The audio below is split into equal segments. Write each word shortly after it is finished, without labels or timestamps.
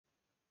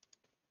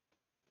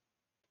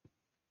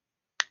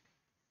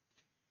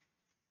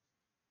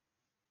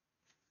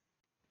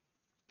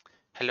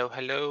Hello,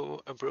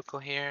 hello,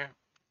 Abruco here.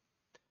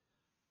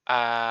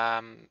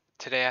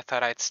 Today I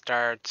thought I'd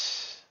start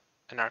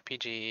an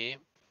RPG,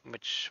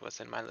 which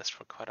was in my list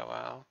for quite a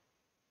while.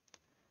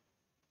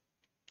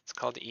 It's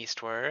called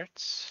EastWard,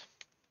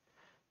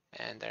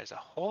 and there's a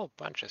whole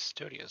bunch of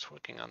studios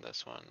working on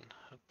this one.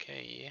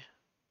 Okay.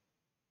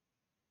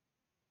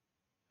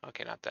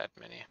 Okay, not that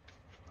many.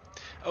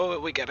 Oh,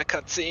 we got a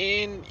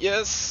cutscene!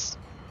 Yes!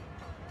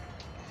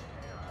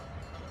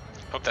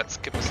 Hope that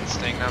skip isn't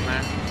staying down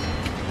there.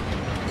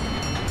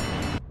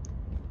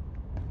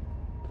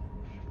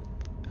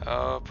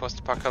 Oh,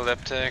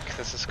 post-apocalyptic.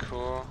 This is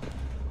cool.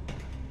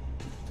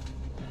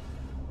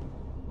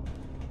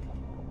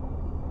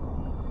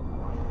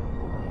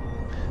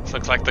 This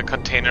looks like the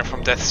container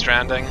from Death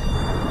Stranding.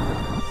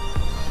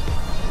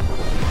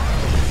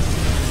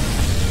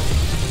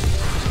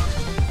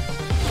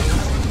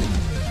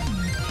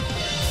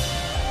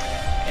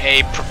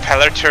 A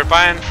propeller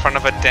turbine in front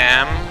of a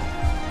dam.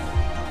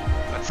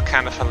 That's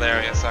kind of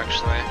hilarious,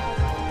 actually.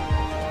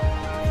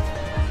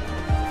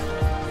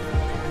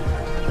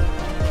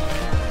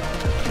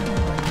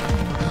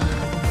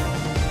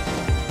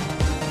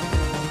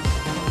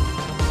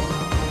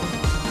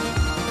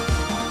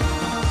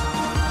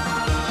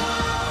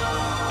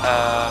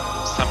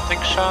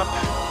 Something shop?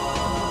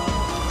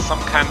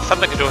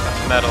 Something to do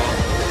with metal.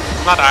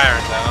 It's not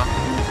iron though.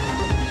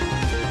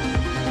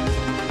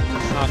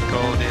 It's not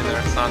gold either,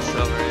 it's not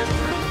silver either.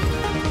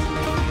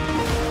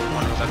 I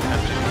wonder what that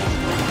engine is.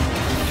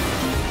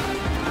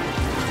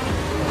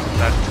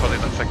 That totally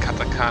looks like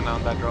katakana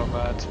on that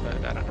robot, but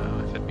I don't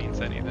know if it means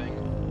anything.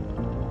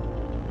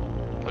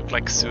 Looked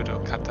like pseudo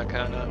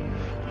katakana.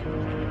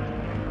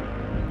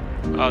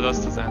 Oh, those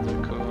designs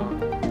are cool.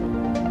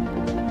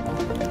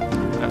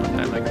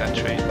 I like that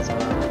train as well.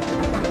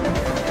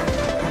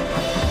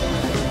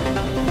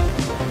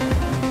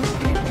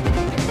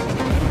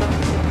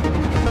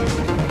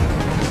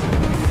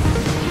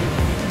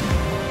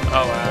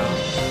 Oh wow.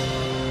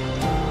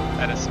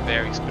 That is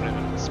very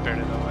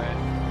spirited away.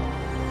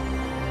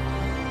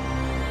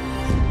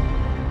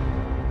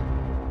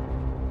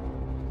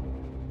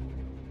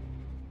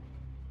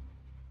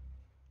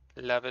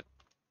 Love it.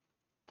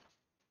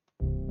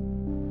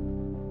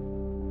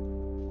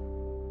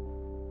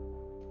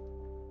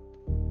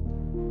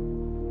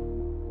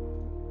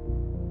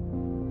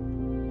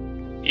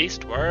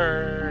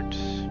 EastWard,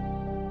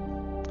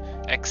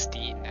 XD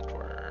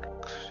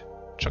Network,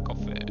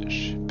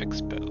 Chucklefish,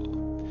 Pixbill.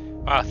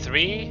 Wow,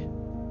 3?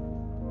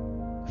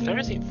 I've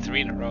never seen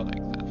 3 in a row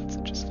like that. That's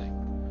interesting.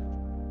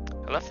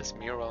 I love this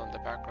mural in the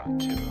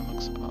background too. It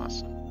looks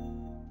awesome.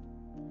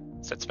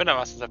 So it's been a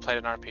while since I played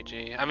an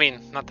RPG. I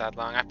mean, not that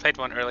long. I played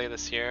one earlier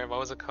this year. What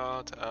was it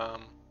called?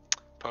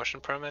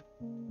 Potion Permit.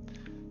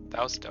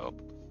 That was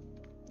dope.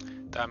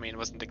 I mean, it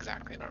wasn't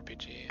exactly an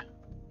RPG.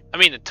 I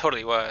mean, it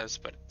totally was,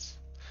 but it's...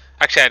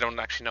 Actually, I don't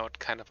actually know what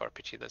kind of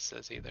RPG this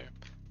is either.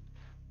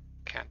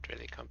 Can't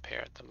really compare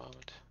at the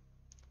moment.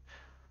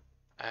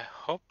 I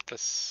hope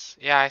this...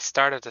 Yeah, I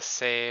started a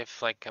save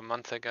like a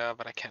month ago,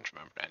 but I can't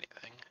remember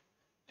anything.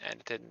 And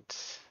it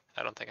didn't...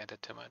 I don't think I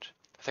did too much.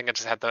 I think I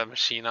just had the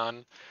machine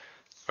on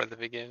for the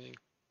beginning.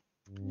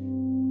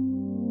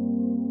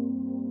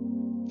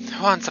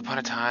 Once upon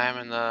a time,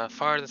 in the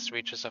farthest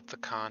reaches of the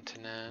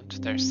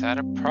continent, there sat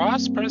a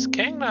prosperous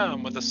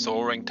kingdom with a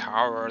soaring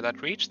tower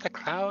that reached the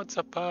clouds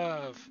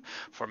above.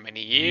 For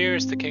many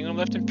years, the kingdom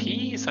lived in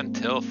peace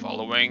until,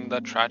 following the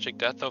tragic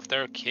death of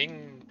their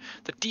king,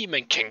 the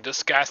Demon King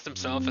disguised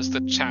himself as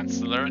the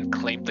Chancellor and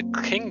claimed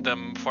the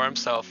kingdom for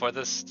himself. Well,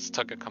 this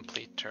took a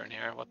complete turn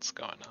here. What's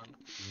going on?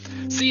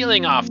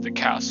 Sealing off the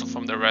castle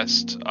from the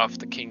rest of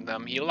the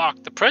kingdom, he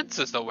locked the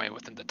princess away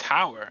within the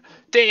tower.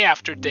 Day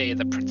after day,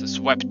 the princess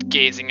wept,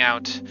 gazing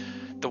out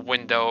the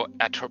window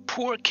at her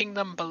poor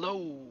kingdom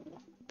below.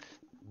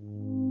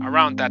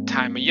 Around that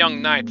time, a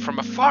young knight from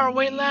a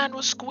faraway land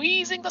was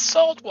squeezing the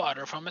salt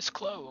water from his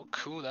cloak.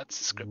 Ooh, that's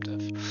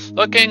descriptive.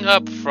 Looking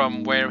up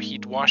from where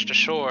he'd washed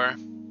ashore,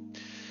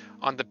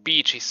 on the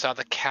beach, he saw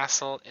the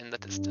castle in the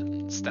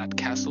distance. That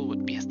castle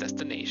would be his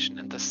destination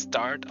and the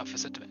start of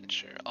his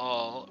adventure.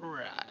 All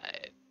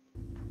right.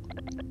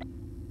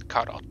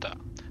 Carota.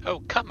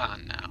 Oh, come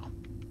on now.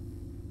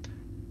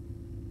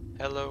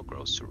 Hello,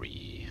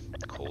 grocery.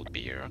 Cold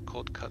beer,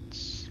 cold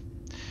cuts.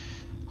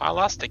 I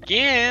lost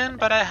again,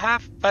 but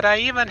I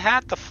even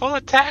had the full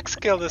attack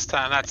skill this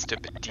time. That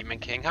stupid Demon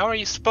King. How are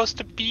you supposed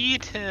to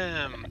beat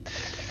him?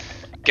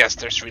 Guess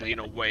there's really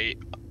no way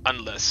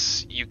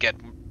unless you get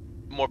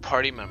more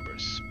party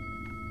members.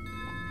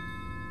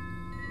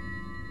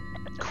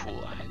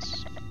 Cool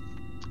eyes.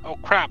 Oh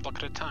crap, look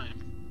at the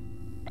time.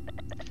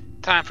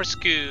 Time for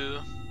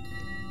school.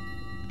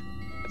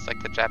 It's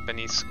like the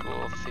Japanese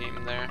school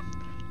theme there.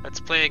 Let's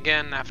play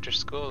again after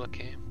school,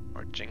 okay?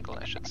 Or jingle,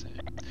 I should say.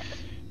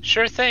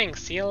 Sure thing,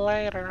 see you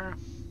later.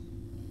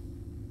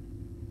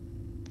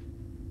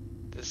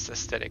 This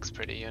aesthetic's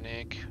pretty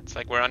unique. It's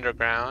like we're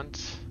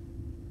underground.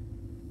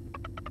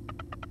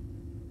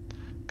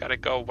 Gotta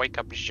go wake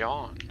up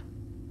Jean.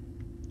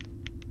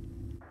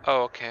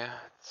 Oh, okay.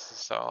 This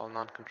is all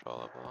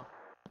non-controllable.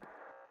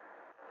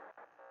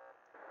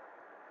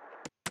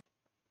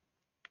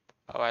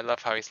 Oh, I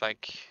love how he's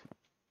like,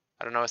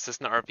 I don't know, is this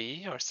an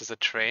RV or is this a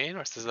train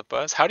or is this a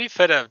bus? How do you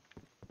fit a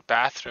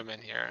bathroom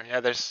in here? Yeah,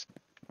 this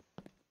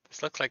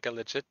looks like a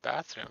legit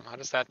bathroom. How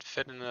does that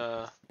fit in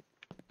a...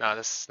 No,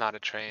 this is not a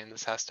train.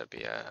 This has to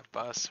be a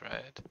bus,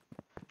 right?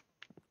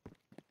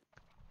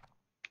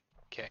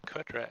 Okay, I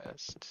could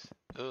rest.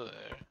 Ugh.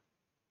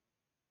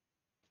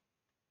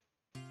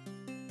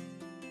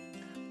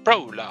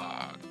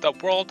 Prologue, the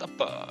world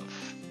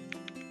above.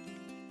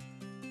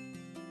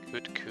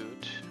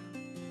 Coot.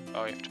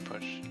 Oh, you have to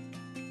push.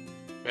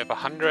 We have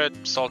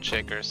 100 salt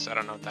shakers. I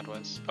don't know what that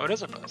was. Oh, it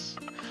is a bus.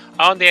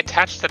 Oh, and they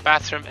attached the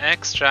bathroom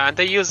extra, and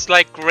they use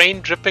like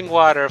rain dripping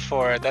water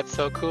for it. That's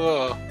so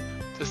cool.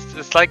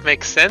 This like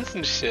makes sense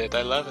and shit.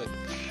 I love it.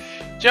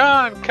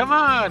 John, come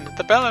on!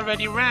 The bell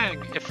already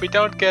rang. If we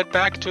don't get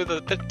back to the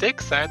dig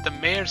site, the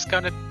mayor's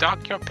gonna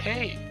dock your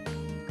pay.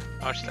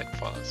 Oh, she like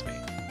follows me.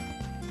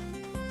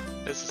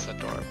 This is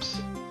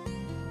adorbs.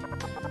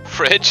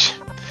 Fridge.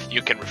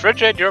 You can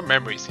refrigerate your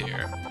memories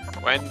here.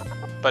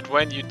 But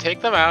when you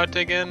take them out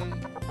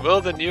again,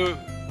 will the new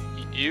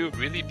you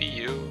really be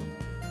you?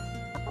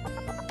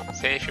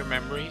 Save your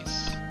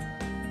memories.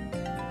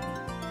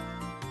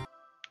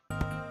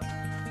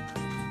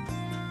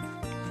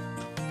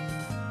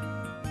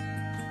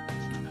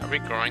 Are we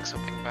growing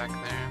something back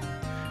there?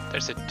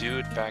 There's a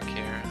dude back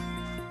here.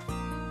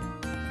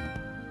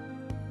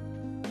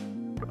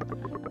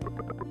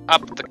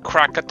 Up the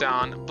crack of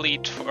dawn,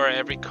 bleed for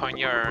every coin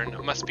you earn.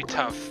 It must be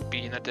tough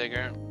being a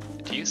digger.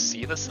 Do you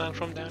see the sun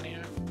from down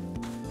here?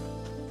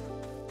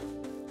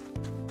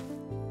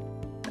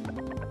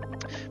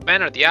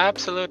 Men are the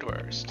absolute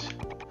worst.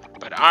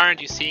 But aren't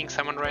you seeing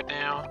someone right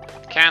now?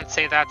 Can't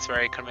say that's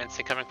very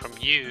convincing coming from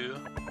you.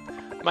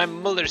 My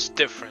Muller's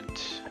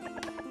different.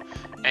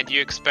 And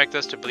you expect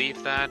us to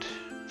believe that?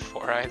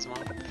 Four Eyes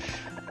Mom.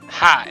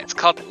 Ha! It's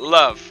called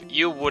love.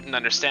 You wouldn't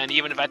understand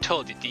even if I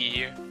told you,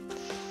 dear.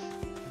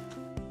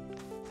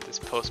 This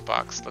post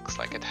box looks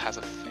like it has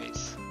a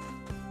face.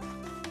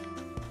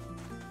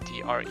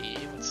 DRE?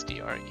 What's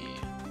DRE?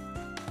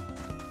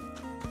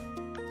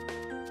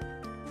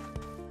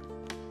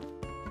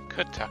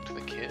 Could talk to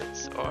the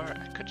kids, or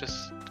I could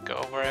just go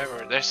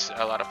wherever. There's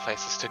a lot of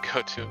places to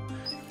go to.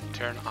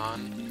 Turn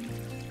on.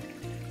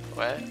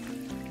 What?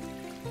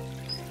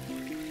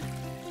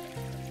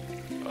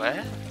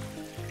 What?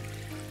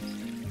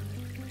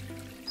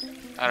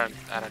 I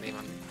don't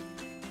even.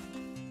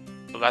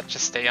 Will that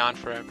just stay on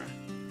forever?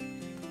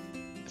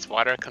 Is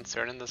water a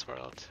concern in this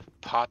world?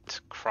 Pot,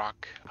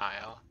 crock,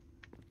 aisle.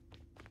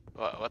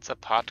 What's a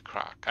pot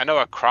crock? I know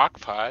a crock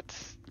pot.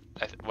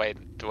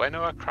 Wait, do I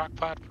know a crock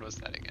pot? What was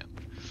that again?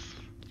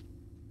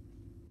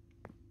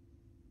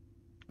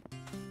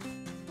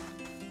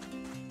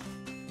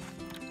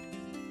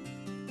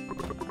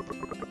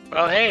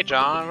 Well, hey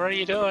John, what are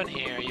you doing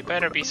here? You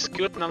better be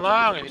scooting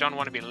along if you don't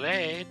want to be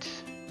late.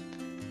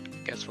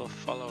 Guess we'll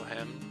follow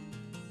him.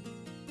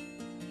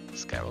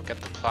 This guy will get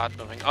the plot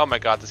moving. Oh my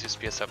god, this used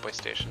to be a subway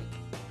station.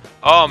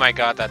 Oh my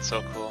god, that's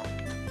so cool.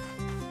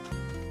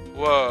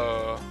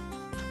 Whoa.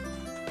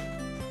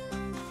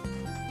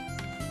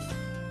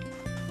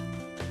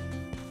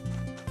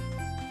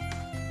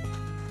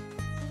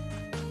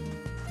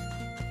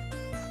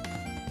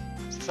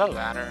 Is this a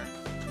ladder?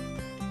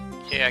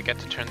 Yeah, I get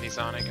to turn these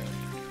on again.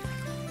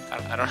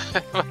 I don't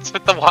know what's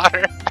with the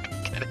water. I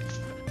don't get it.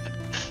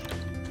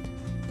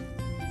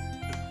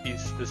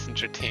 This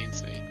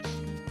entertains me.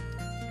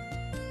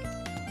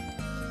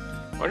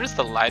 Where does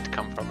the light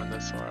come from in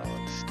this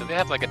world? Do they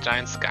have like a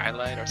giant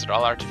skylight, or is it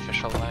all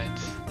artificial light?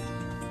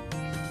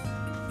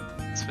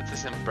 What's with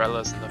these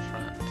umbrellas in the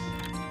front?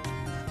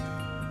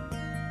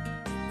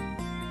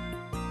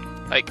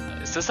 Like,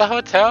 is this a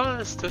hotel?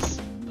 Is this...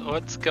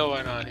 what's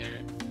going on here?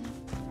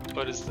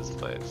 What is this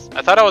place?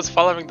 I thought I was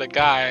following the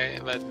guy,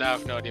 but now I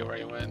have no idea where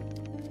he went.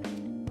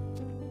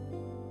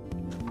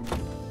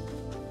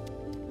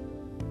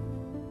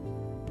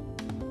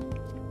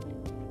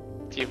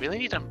 Do you really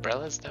need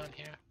umbrellas down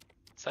here?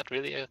 Is that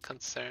really a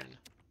concern?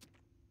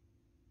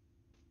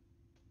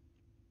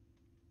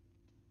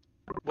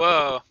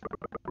 Whoa.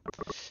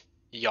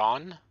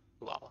 Yawn?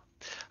 Lol.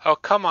 Oh,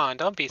 come on,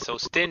 don't be so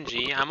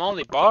stingy. I'm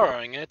only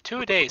borrowing it.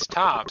 2 days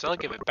tops. I'll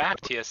give it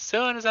back to you as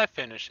soon as I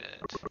finish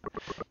it.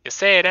 You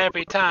say it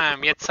every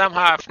time, yet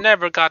somehow I've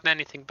never gotten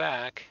anything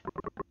back.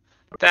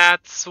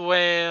 That's,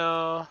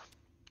 well...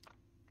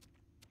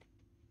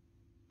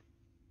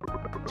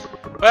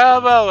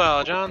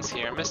 Well, John's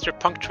here. Mr.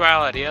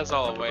 Punctuality, as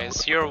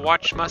always. Your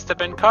watch must have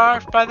been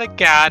carved by the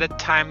god of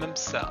time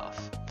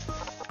himself.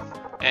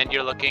 And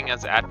you're looking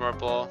as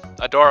adorable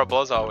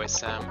as always,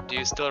 Sam. Do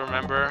you still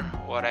remember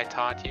what I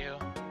taught you?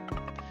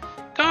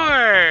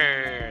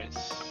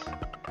 Course!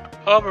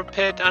 Over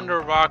pit, under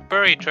rock,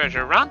 buried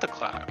treasure, round the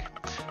clock.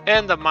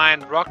 In the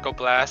mine,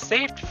 rockoblast,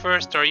 safety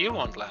first or you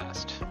won't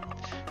last.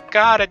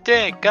 Gotta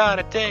dig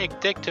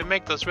to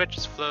make those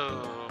riches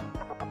flow.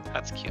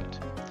 That's cute.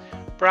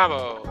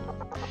 Bravo!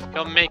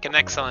 You'll make an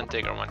excellent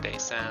digger one day,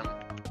 Sam.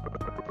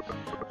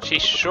 She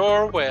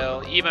sure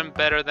will, even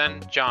better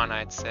than John,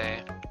 I'd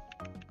say.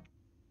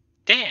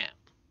 Damn!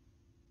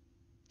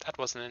 That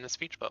wasn't in a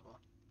speech bubble.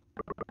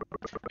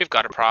 We've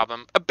got a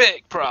problem. A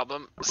big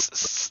problem.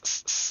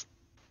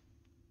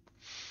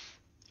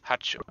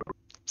 Hachu.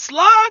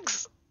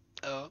 Slugs!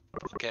 Oh,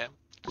 okay.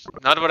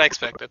 Not what I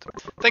expected.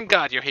 Thank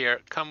God you're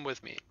here. Come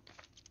with me.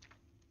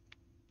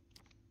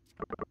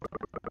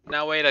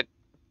 Now wait a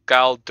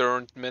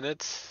gall-darned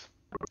minute.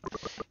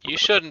 You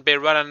shouldn't be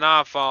running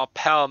off all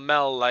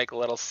pell-mell like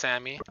little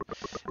Sammy.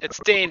 It's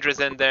dangerous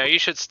in there. You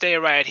should stay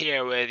right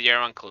here with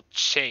your Uncle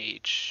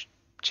Chage.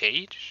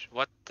 Chage?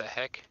 What the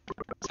heck?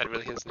 Is that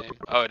really his name?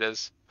 Oh, it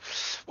is.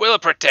 We'll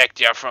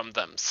protect you from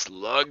them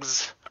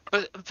slugs.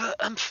 But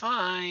I'm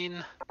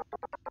fine.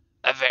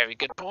 A very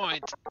good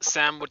point.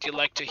 Sam, would you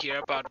like to hear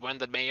about when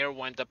the mayor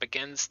went up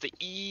against the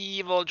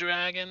evil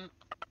dragon?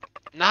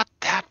 Not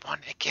that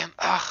one again.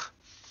 Ugh.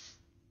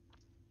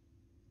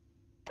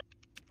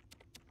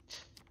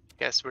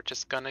 Guess we're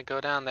just gonna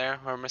go down there.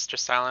 We're Mr.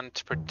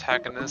 Silent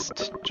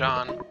protagonist,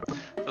 John.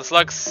 The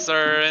slugs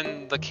are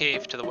in the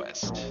cave to the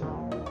west.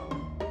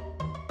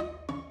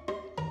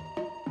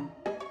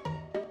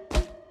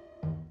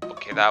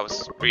 Okay, that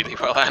was really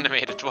well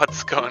animated.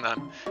 What's going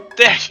on?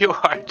 There you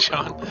are,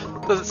 John.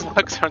 The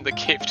slugs are in the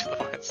cave to the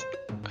west.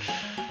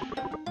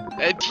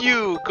 And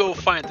you go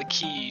find the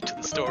key to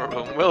the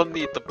storeroom. We'll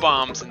need the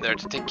bombs in there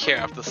to take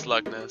care of the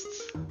slug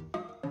nests.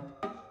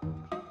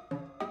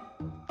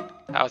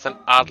 That was an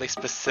oddly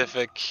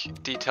specific,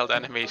 detailed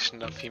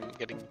animation of him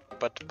getting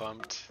butt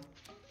bumped.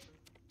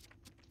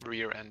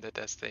 Rear-ended,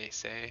 as they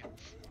say.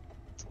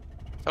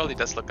 Totally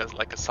does look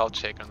like a salt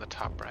shaker on the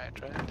top right?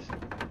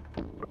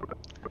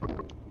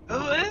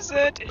 Who is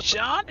it?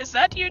 John? Is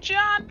that you,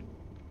 John?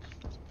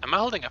 Am I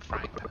holding a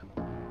frying pan?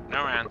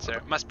 No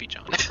answer. Must be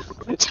John.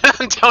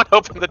 Don't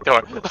open the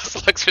door. Those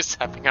slugs are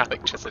sapping our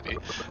electricity.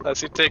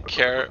 Unless you take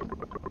care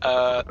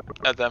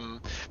of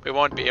them, we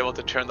won't be able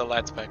to turn the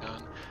lights back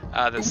on.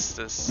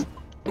 This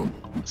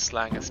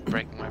slang is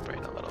breaking my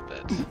brain a little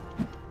bit.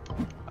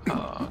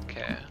 Oh,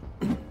 okay.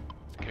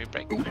 Can we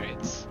break the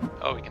crates?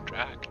 Oh, we can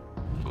drag.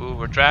 Ooh,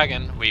 we're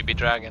dragging. We be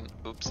dragging.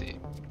 Oopsie.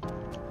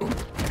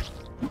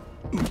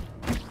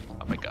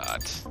 Oh my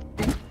god.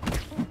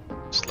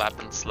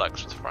 Slapping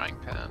slugs with frying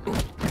pan.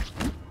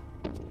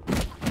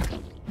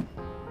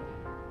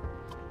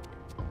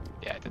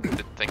 Yeah, I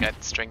didn't think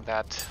I'd string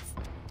that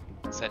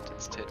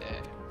sentence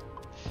today.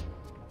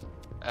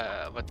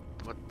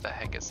 What the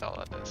heck is all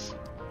of this?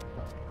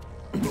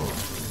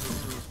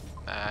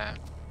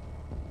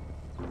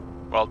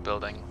 World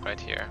building right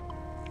here.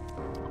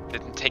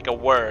 Didn't take a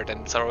word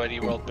and it's already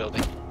world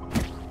building.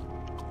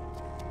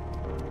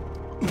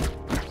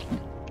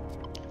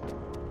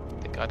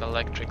 They got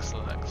electric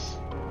slugs.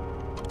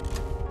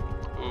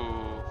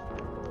 Ooh.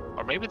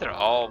 Or maybe they're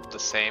all the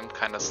same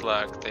kind of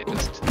slug. They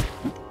just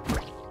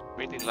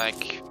really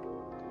like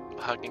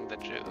hugging the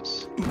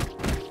juice.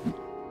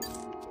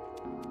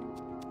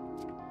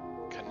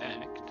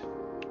 Connect.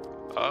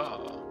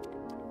 Oh.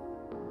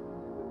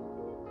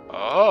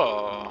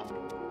 Oh.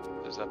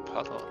 There's a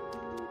puzzle.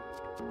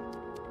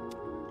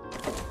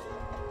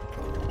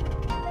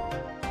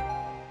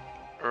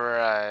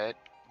 Right,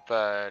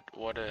 but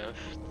what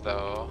if,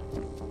 though?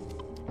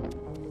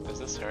 Does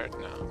this hurt?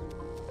 No.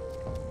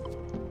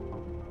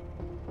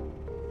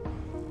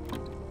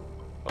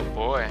 Oh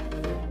boy.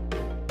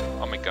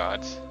 Oh my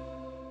god.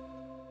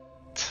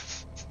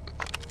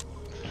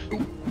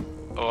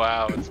 Oh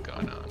wow, what's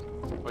going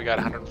on? We got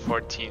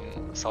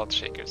 114 salt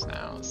shakers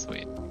now,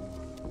 sweet.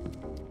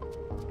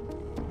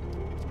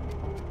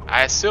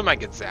 I assume I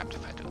get zapped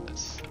if I do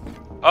this.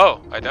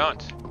 Oh, I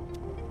don't.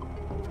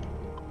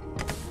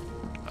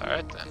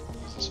 Alright then,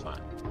 this is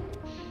fine.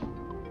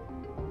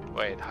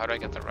 Wait, how do I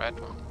get the red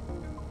one?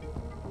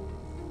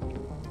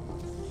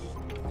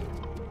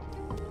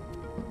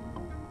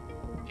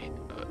 It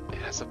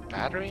has a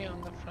battery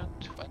on the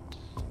front? What?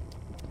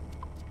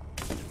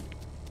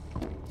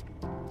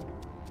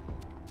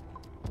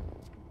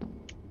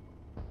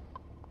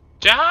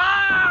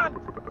 John!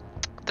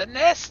 The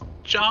nest,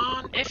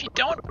 John! If you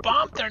don't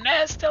bomb their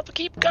nest, they'll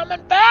keep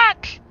coming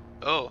back!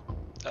 Oh,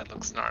 that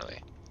looks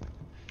gnarly.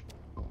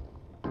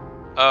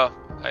 Oh,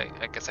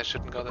 I guess I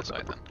shouldn't go this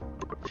way then.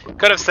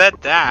 Could have said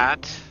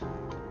that.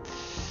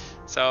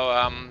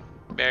 So,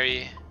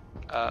 very,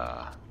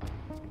 I'm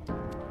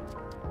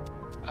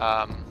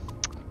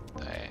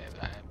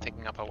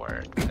picking up a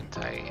word, but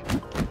I'm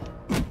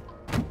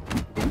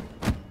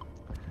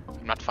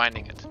not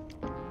finding it.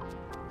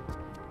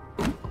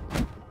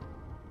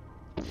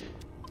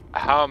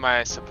 How am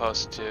I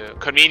supposed to...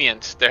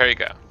 Convenient, there you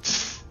go.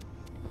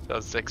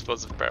 Those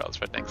explosive barrels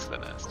right next to the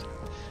nest.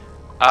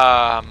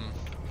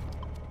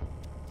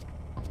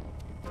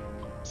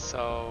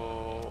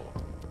 So...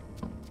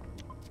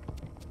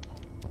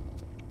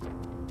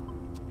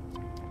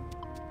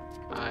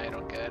 I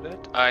don't get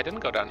it. I didn't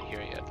go down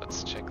here yet.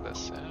 Let's check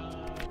this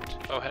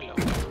out. Oh, hello.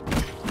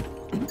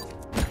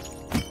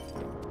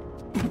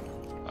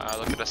 Wow,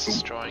 look at us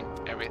destroying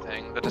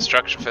everything. The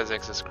destruction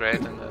physics is great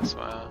in this,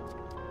 wow.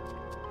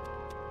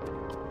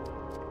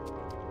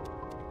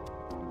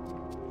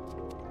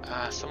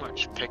 So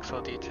much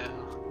pixel detail.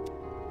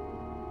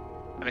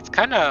 And it's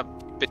kind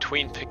of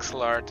between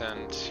pixel art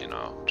and, you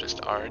know,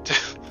 just art.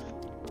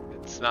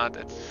 It's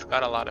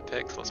got a lot of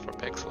pixels for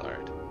pixel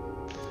art.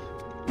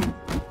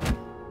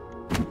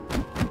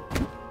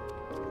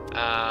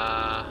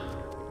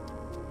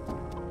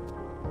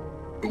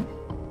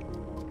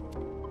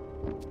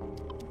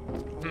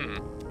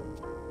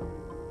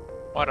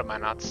 What am I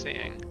not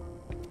seeing?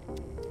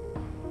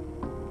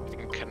 I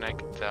can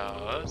connect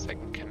those, I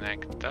can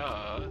connect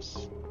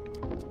those.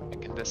 I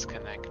can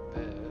disconnect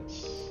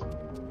this.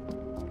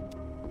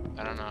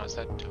 I don't know, does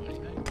that do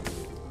anything?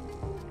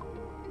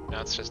 No,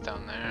 it's just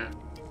down there.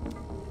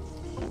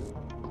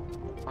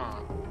 Huh.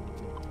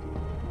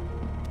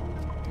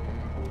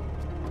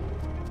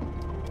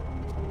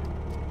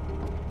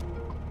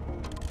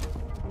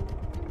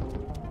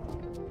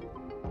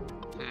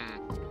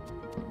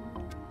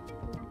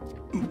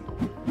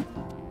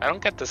 I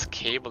don't get this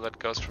cable that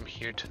goes from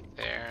here to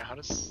there. How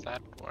does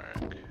that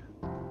work?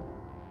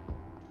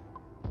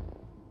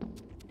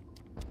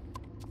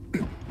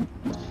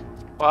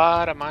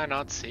 What am I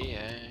not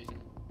seeing?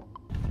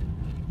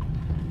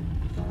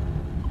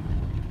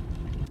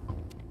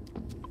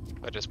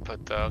 I just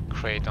put the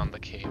crate on the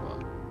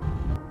cable.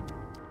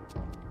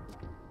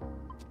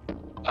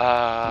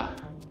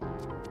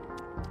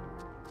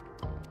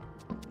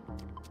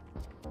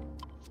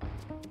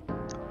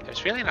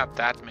 There's really not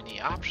that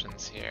many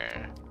options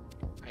here.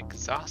 I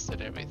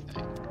exhausted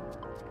everything.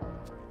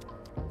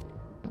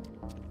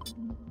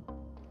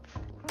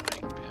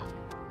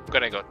 I'm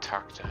gonna go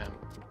talk to him.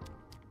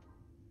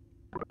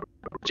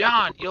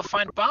 John, you'll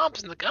find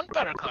bombs in the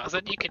gunpowder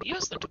closet. You can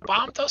use them to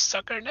bomb those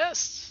sucker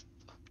nests.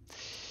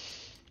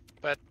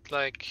 But,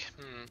 like,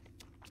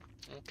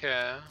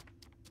 okay.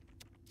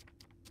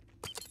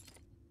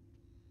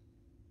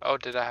 Oh,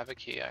 did I have a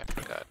key? I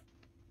forgot.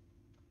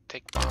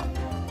 Take bomb.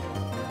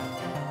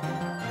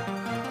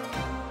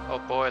 Oh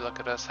boy, look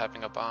at us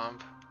having a bomb.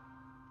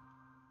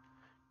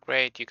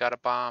 Great, you got a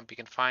bomb. You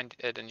can find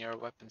it in your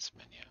weapons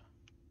menu.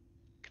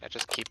 Can I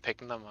just keep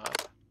picking them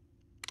up?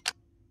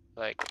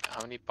 Like,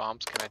 how many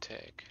bombs can I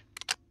take?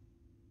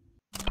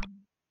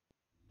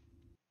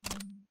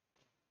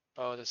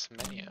 Oh, this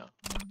menu.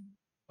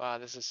 Wow,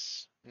 this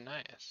is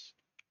nice.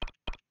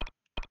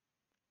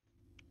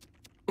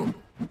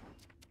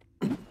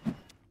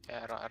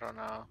 Yeah, I don't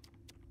know.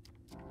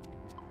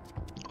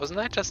 Wasn't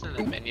that just in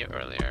the menu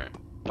earlier?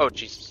 Oh,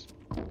 Jesus.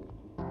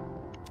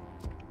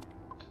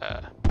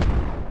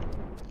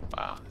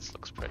 Wow, this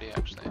looks pretty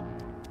actually.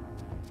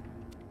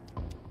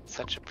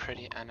 Such a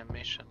pretty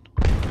animation.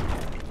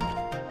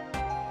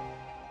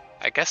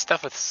 I guess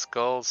stuff with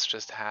skulls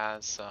just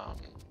has, oh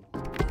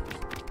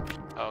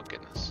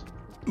goodness.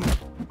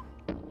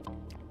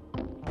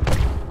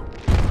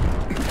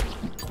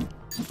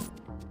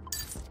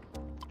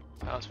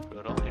 That was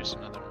brutal. Here's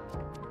another one.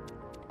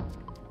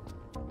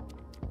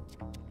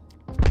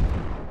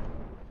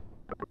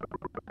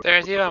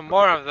 There's even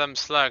more of them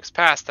slugs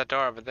past that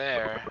door over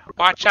there.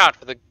 Watch out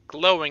for the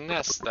glowing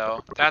nest,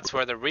 though. That's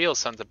where the real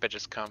sons of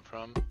bitches come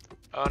from.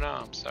 Oh no,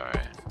 I'm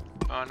sorry.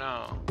 Oh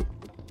no.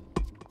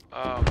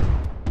 Oh.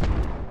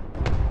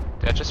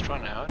 Did I just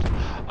run out?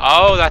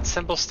 Oh, that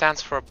symbol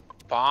stands for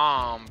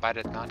bomb. I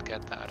did not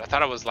get that. I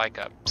thought it was like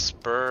a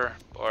spur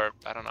or,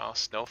 I don't know,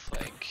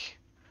 snowflake.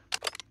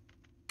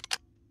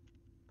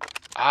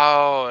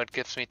 Oh, it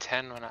gives me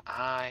 10 when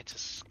I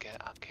just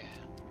get, okay.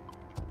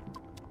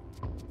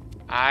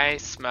 I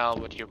smell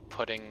what you're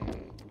putting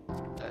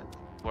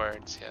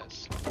words,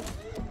 yes.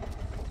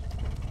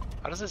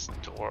 How does this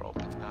door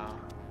open now?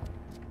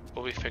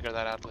 Will we figure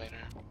that out later?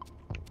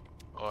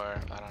 Or,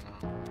 I don't know.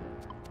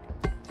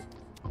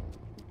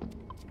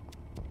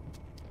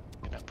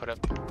 Can I put a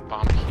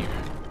bomb here?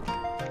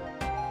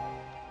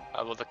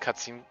 Will the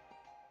cutscene...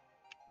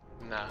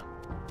 No.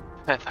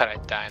 I thought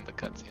I'd die in the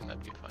cutscene,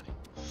 that'd be funny.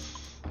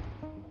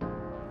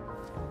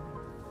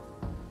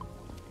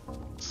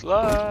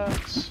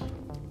 Slugs!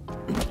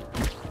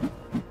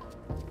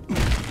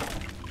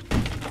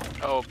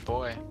 Oh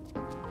boy.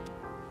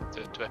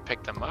 Do I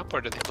pick them up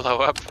or do they blow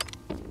up?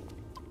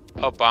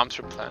 Oh, bombs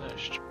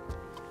replenished.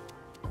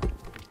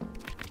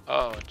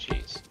 Oh,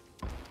 jeez.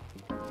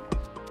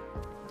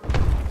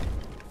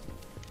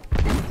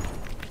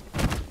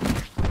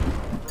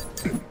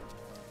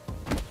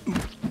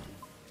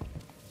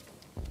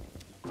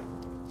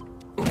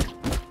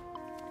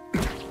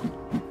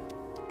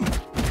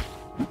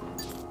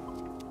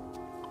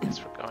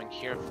 Guess we're going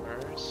here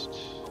first.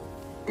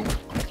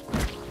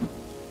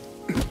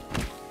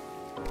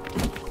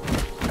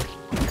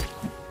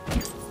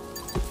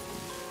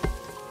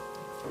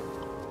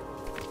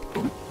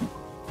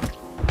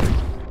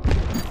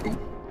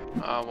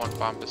 One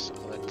bomb is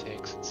all it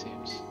takes, it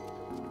seems.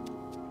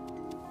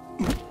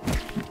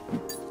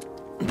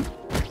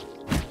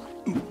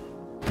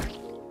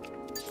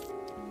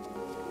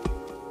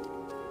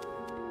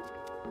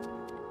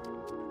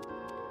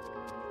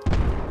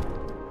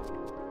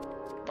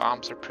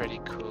 Bombs are pretty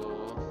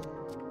cool.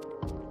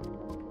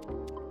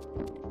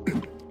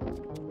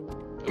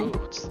 Ooh,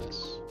 what's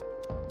this?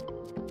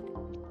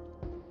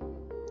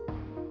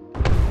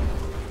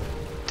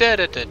 Da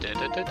da da da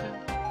da da da.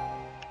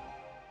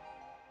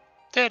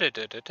 Da da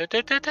da da da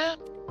da da da.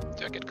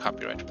 Do I get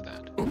copyright for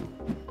that?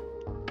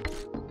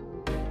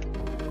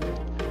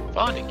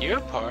 Finding your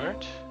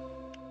part.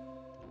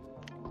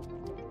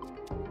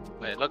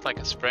 Wait, it looked like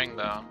a spring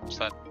though. Is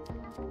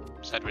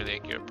that really a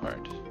gear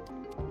part?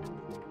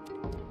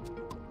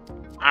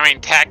 I mean,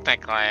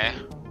 technically.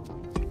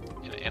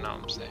 You know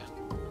what I'm saying.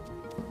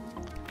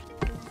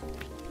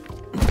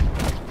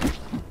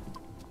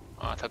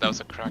 Oh, I thought that was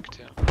a crack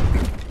too.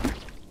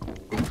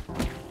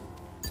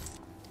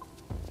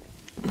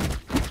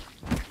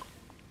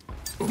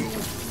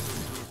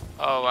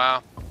 Oh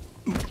wow.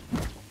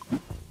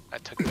 I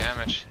took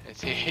damage.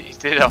 He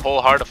did a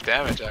whole heart of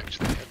damage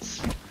actually.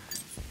 It's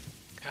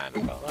kind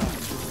of a lot.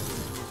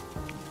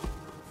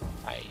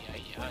 Aye,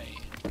 aye, aye.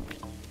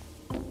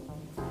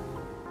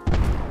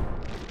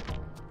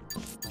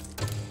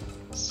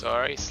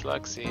 Sorry,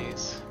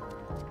 slugsies.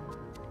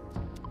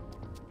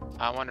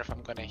 I wonder if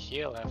I'm gonna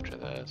heal after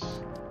this.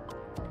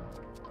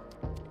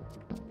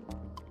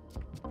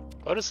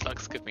 What does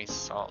slugs give me?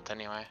 Salt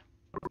anyway.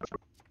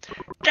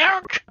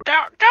 Don't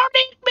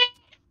eat me!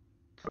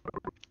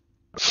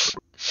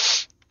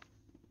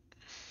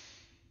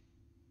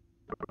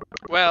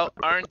 Well,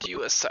 aren't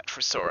you a sight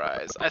for sore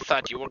eyes? I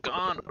thought you were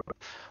gone.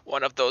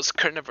 One of those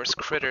carnivorous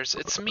critters.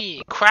 It's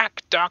me,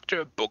 Quack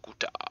Dr.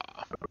 Bogota.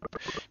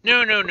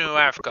 No,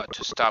 I've got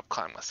to stop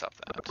calling myself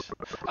that.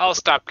 I'll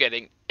stop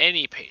getting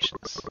any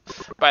patience.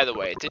 By the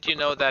way, did you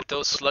know that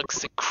those slugs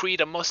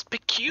secrete a most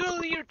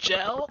peculiar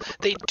gel?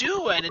 They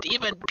do, and it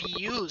even be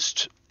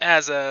used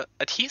as a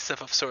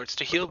adhesive of sorts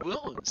to heal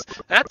wounds.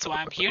 That's why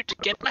I'm here to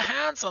get my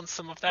hands on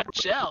some of that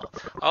gel.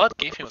 All it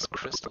gave me was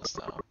crystals,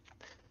 though.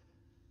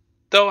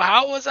 Though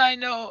how was I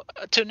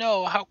to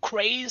know how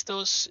crazed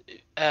those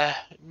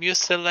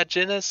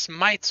mucilaginous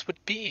mites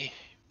would be?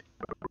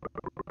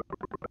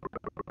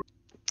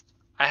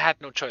 I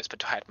had no choice but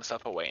to hide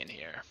myself away in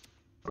here.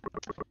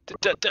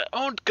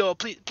 Don't go,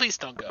 please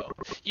don't go.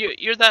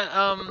 You're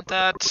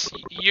that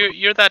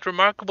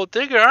remarkable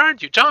digger,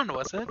 aren't you? John,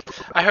 was it?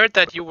 I heard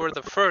that you were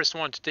the first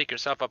one to dig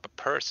yourself up a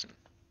person.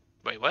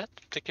 Wait, what?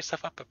 Dig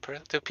yourself up a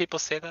person? Do people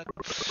say that?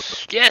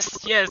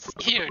 Yes.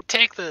 Here,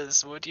 take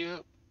this, would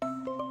you?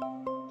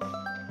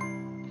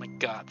 Oh my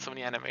God, so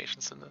many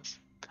animations in this.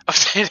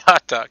 Obtain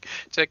hot dog.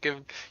 Check your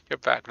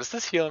back. Does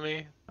this heal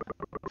me?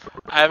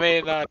 I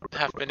may not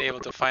have been able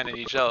to find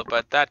any gel,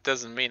 but that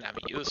doesn't mean I'm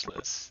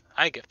useless.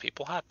 I give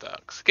people hot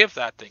dogs. Give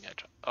that thing a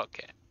try.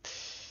 Okay.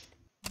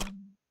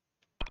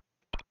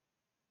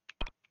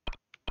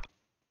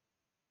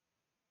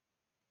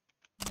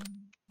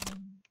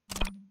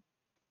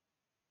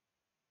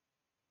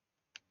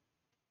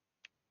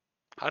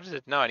 How did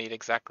it know I need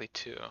exactly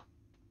 2?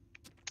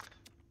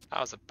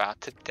 I was about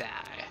to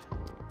die.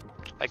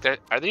 Like, are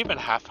there even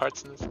half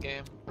hearts in this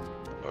game?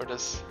 Or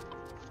does...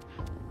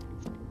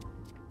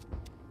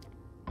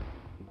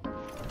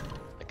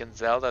 Like in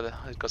Zelda,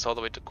 it goes all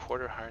the way to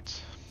quarter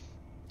hearts.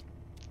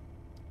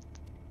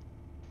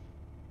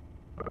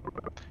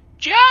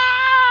 John!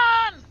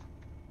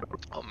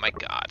 Oh my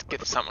God, give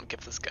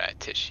this guy a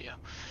tissue.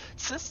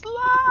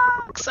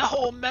 Slugs! A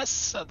whole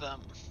mess of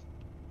them.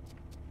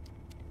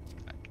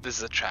 This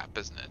is a trap,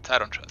 isn't it? I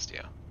don't trust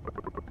you.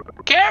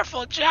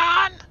 Careful,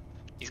 John!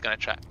 He's gonna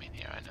trap me in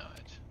here, I know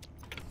it.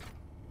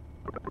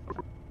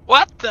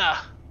 What the?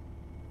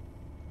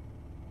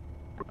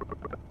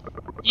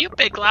 You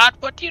big lad,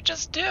 what did you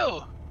just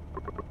do?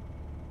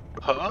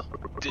 Huh?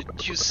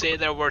 Didn't you say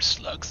there were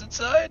slugs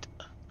inside?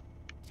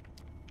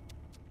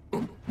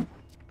 I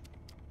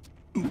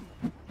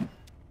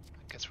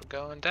guess we're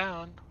going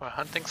down. We're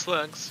hunting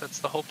slugs. That's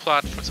the whole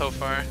plot for so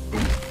far.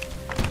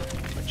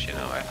 Which, you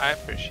know, I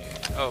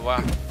appreciate. Oh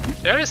wow.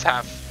 There is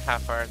half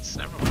hearts.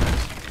 Never mind.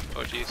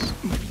 Oh jeez.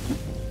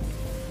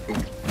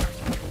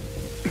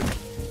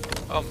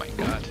 Oh my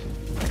God.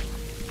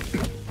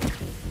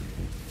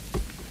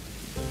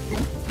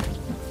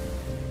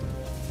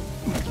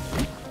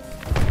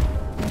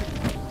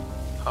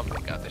 Oh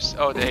my God, there's...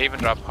 Oh, they even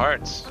drop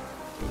hearts.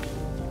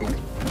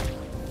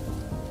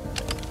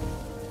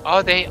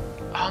 Oh, they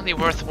only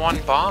worth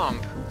 1 bomb.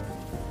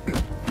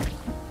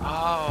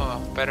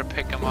 Oh, better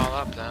pick them all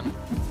up then.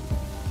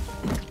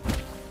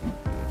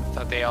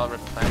 Thought they all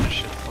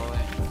replenish it fully.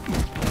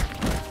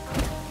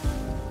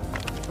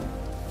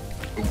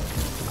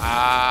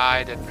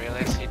 I didn't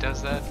realize he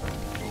does that.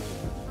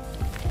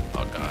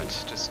 Oh God,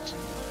 just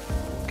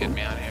get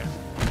me out of here.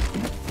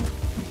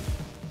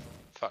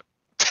 Fuck.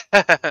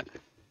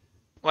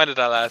 When did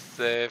I last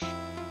save?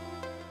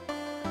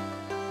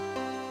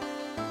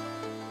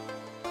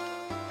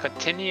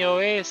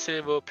 Continuez,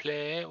 s'il vous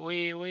plaît.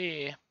 Oui,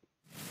 oui.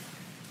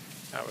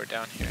 Oh, we're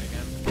down here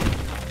again.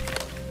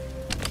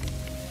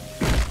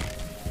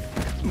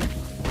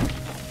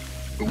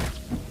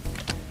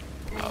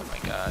 Oh my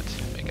God,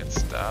 make it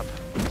stop.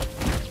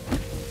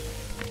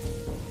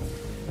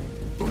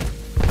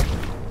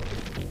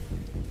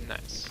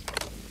 Nice.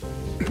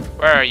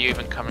 Where are you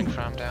even coming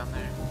from down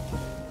there?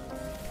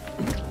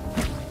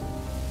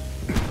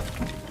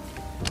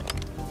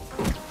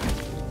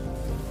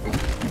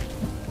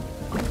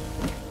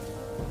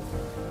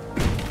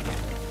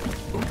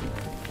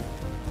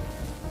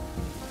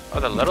 Oh,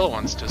 the little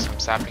ones do some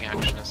sapping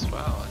action as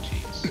well.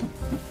 Jeez.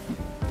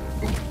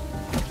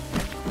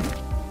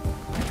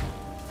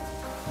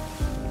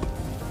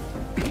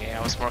 Yeah,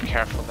 I was more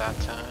careful that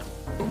time.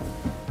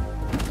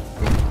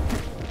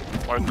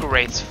 More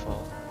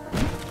graceful.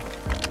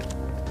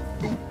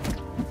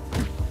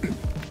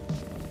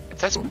 It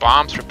says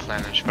bombs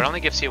replenish, but it only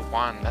gives you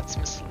one. That's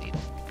misleading.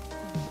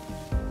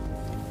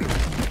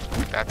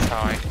 That's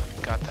how I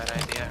got that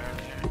idea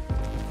earlier.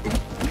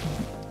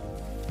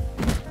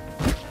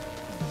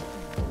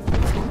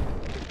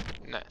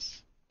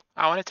 Nice.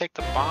 I want to take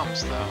the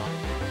bombs though.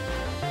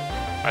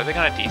 Are they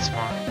gonna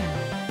despawn?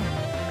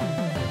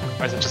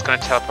 Or is it just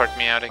gonna teleport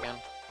me out again?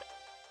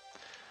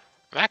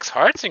 Max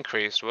hearts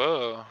increased.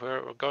 Whoa,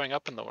 we're going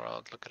up in the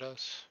world. Look at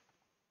us.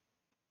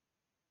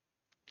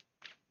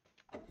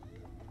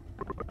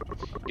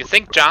 You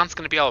think John's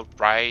gonna be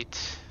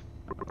alright?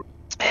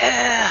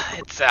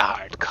 It's a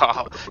hard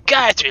call.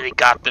 Guys really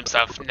got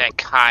themselves neck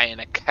high in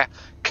a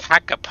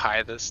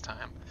caca-pie this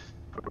time.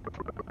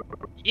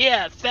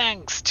 Yeah,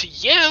 thanks to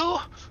you!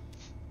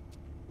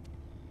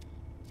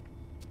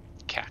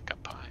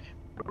 Caca-pie.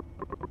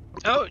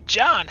 Oh,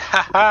 John!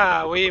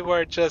 Haha, we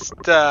were just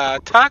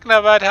talking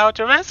about how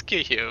to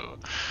rescue you.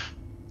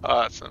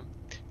 Awesome.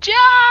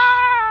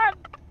 John!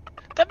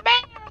 The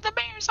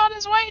mayor's on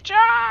his way,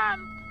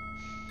 John!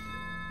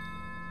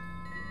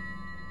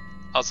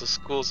 Also,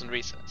 school's in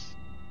recess.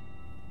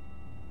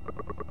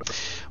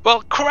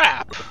 Well,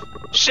 crap!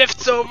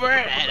 Shift's over,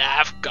 and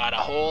I've got a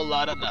whole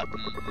lot of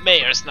nothing.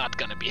 Mayor's not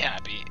gonna be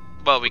happy.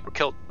 Well, we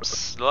killed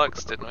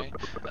slugs, didn't we?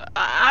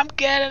 I'm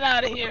getting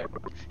out of here.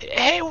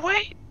 Hey,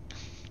 wait!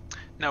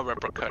 No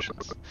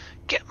repercussions.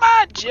 Come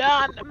on,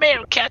 John! The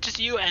mayor catches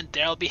you, and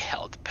there'll be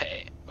hell to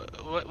pay.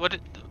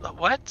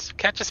 What?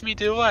 Catches me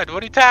do what?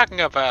 What are you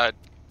talking about?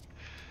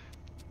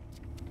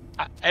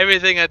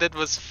 Everything I did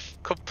was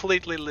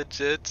completely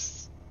legit.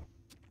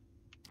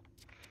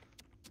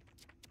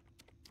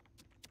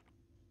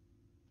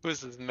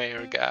 Who's this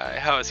mayor guy?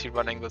 How is he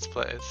running this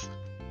place?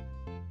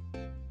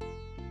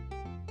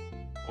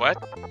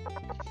 What?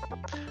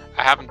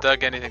 I haven't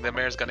dug anything. The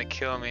mayor's gonna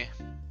kill me.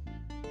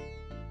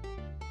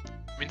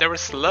 I mean, there were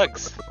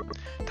slugs.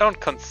 Don't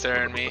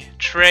concern me.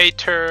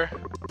 Traitor.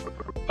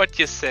 What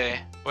you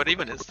say? What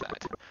even is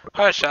that?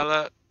 Hush,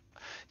 Allah.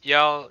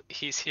 Y'all,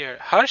 he's here.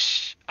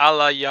 Hush,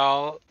 Allah,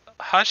 y'all.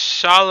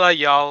 Hush, Allah,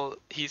 y'all.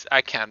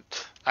 I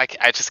can't.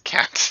 I just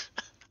can't.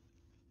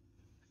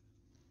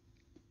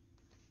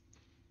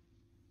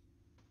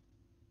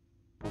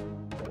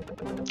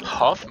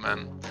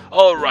 Hoffman.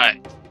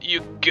 Alright,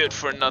 you good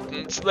for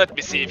nothings. Let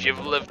me see if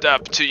you've lived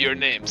up to your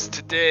names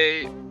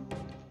today.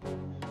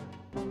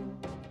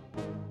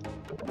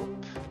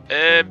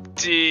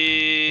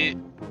 Empty.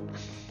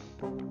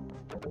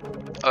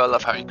 Oh, I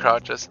love how he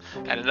crouches.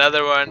 And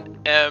another one.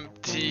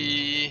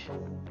 Empty.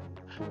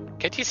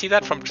 Can't you see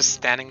that from just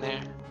standing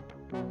there?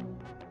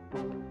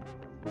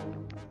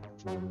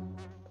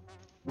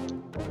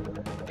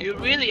 You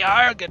really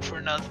are good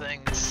for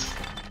nothings.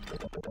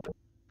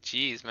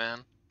 Jeez,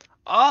 man.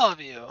 All of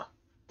you.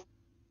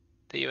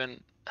 They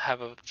even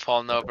have a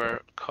fallen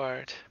over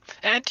card.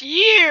 And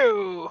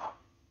you!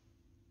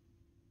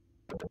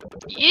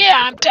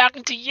 Yeah, I'm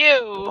talking to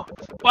you!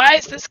 Why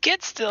is this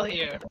kid still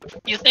here?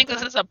 You think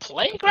this is a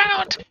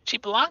playground? She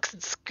belongs in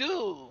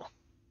school.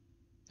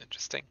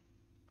 Interesting.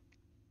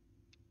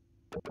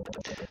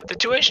 The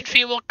tuition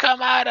fee will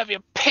come out of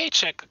your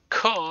paycheck, of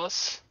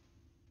course.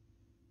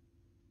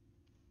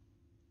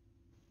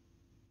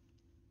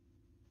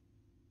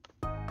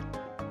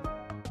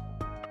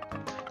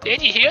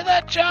 Did you hear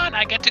that, John?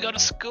 I get to go to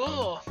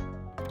school.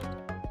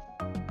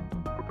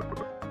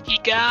 He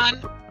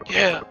gone?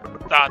 Yeah,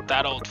 thought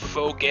that old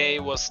fogey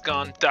was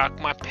gonna dock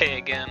my pay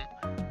again.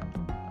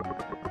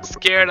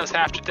 Scared us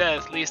half to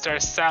death, at least our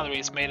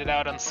salaries made it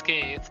out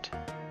unscathed.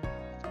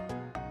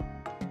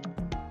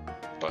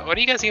 But what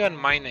are you guys even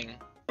mining?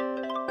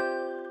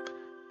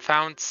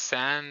 Found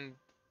sandroop?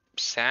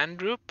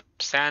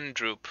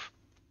 Sandroop.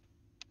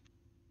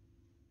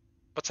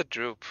 What's a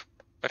droop?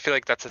 I feel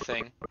like that's a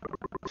thing.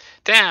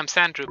 Damn,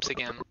 sand droops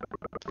again.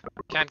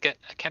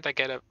 Can't I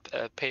get a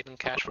paid in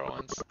cash for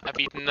once? I've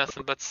eaten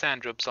nothing but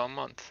sand droops all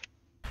month.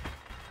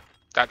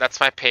 That's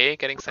my pay,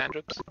 getting sand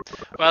droops?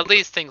 Well, at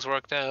least things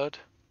worked out.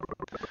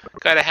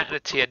 Gotta hand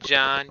it to you,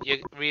 John.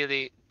 You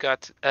really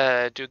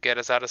do get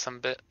us out of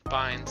some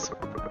binds.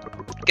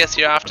 Guess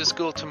you're off to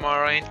school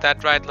tomorrow, ain't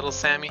that right, little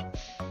Sammy?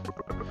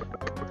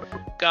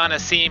 Gonna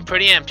seem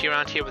pretty empty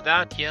around here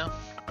without you.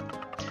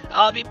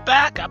 I'll be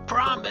back, I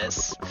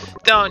promise.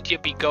 Don't you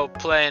be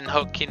playing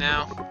hooky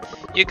now.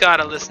 You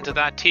gotta listen to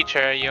that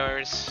teacher of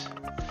yours.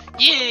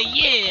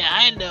 Yeah,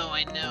 I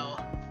know.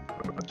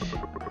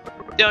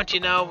 Don't you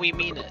know we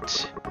mean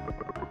it?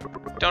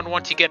 Don't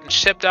want you getting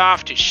shipped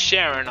off to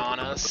Sharon on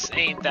us.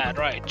 Ain't that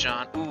right,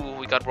 John? Ooh,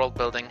 we got world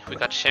building. We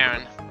got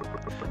Sharon.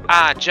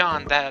 Ah,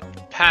 John,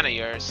 that pan of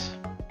yours.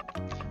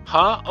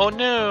 Huh? Oh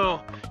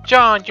no!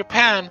 John, your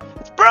pan!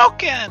 It's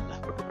broken!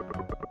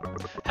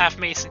 Have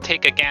Mason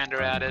take a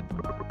gander at it.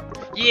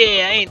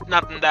 Yeah, ain't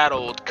nothing that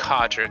old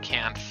codger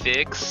can't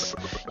fix.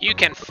 You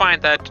can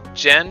find that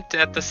gent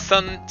at the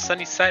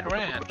Sunnyside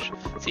Ranch.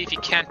 See if he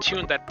can't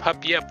tune that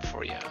puppy up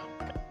for you.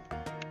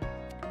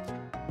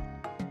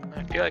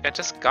 I feel like I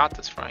just got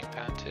this frying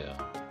pan too.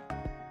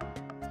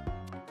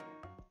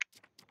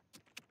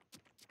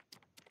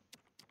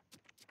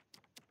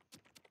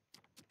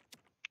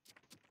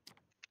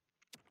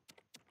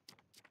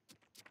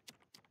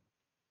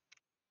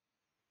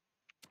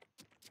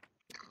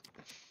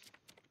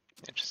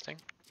 Interesting.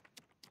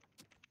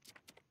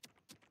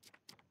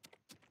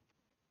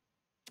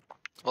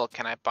 Well,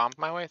 can I bomb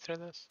my way through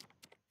this?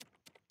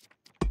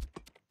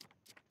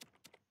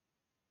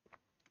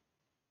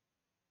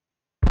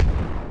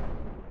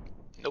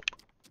 Nope.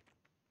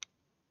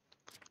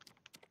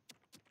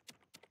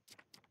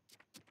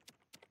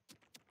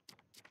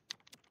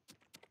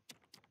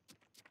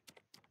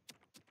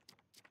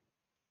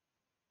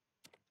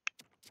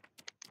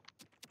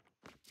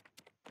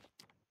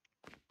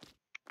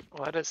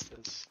 What is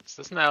this? Is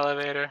this an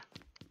elevator?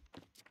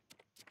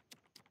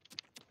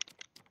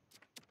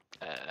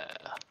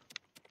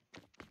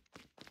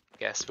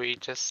 Guess we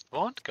just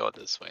won't go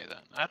this way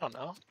then. I don't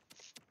know.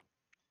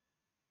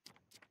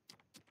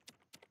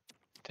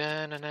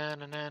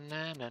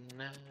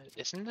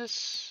 Isn't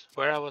this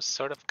where I was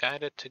sort of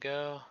guided to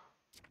go?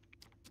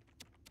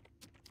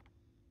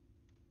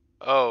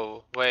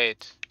 Oh,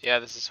 wait. Yeah,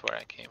 this is where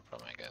I came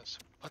from, I guess.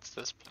 What's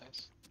this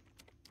place?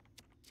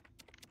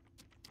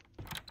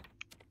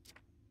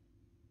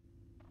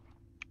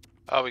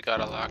 Oh, we got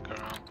a locker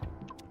room.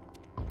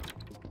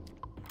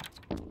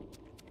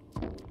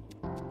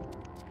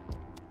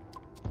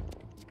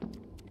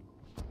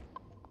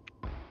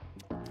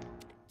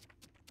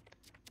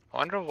 I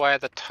wonder why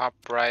the top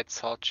right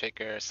salt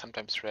shaker is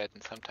sometimes red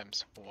and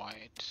sometimes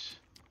white.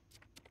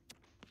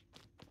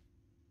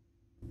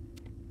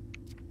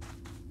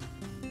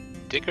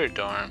 Digger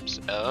dorms.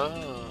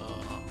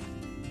 Oh.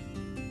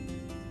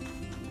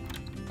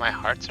 My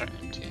hearts are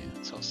empty.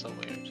 It's also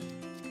weird.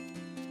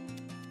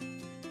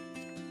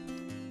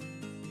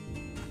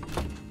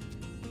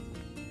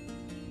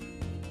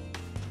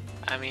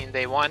 I mean,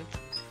 they want...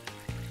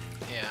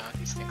 Yeah,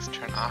 these things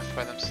turn off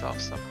by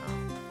themselves somehow.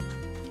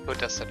 Who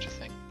does such a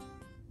thing?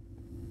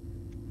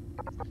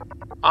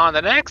 On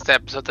the next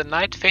episode, the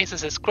knight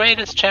faces his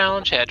greatest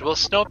challenge yet. Will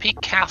Snow Peak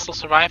Castle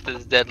survive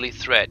this deadly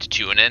threat?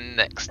 Tune in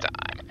next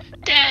time.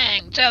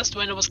 Dang, just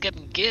when it was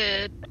getting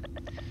good.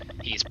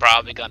 He's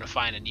probably gonna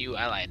find a new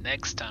ally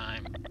next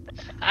time.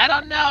 I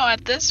don't know,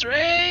 at this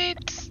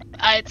rate,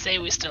 I'd say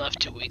we still have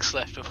 2 weeks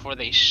left before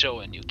they show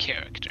a new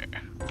character.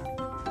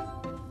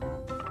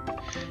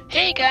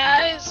 Hey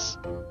guys!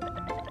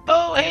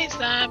 Oh, hey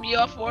Sam, you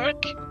off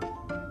work?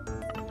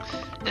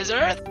 Is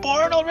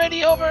Earthborn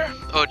already over?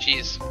 Oh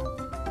jeez.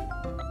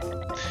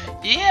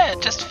 Yeah,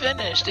 it just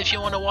finished. If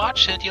you want to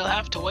watch it, you'll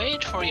have to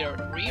wait for the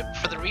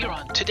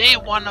rerun. Today,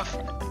 one of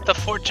the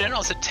 4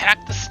 generals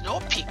attacked the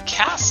Snow Peak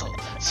Castle,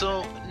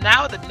 so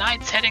now the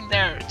knight's heading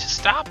there to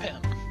stop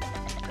him.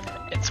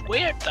 It's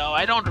weird though,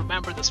 I don't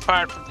remember this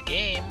part from the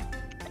game.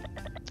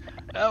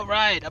 Oh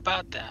right,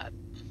 about that.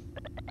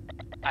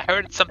 I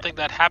heard it's something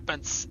that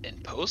happens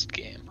in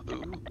post-game.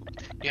 Ooh.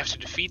 You have to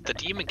defeat the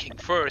Demon King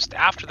first.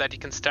 After that, you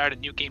can start a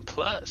New Game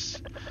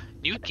Plus.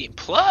 New Game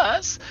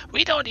Plus?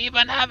 We don't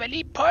even have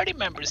elite party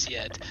members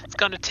yet. It's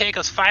gonna take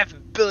us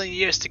 5 billion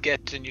years to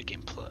get to New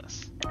Game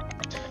Plus.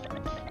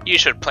 You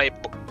should play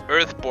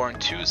Earthborn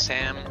too,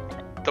 Sam.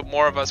 The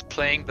more of us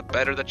playing, the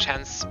better the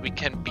chance we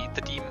can beat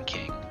the Demon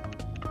King.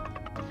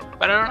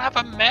 But I don't have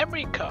a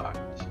memory card.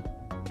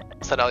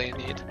 Is that all you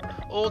need?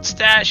 Old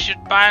Stash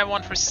should buy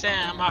one for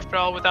Sam. After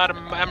all, without a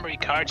memory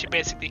card, you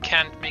basically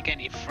can't make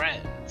any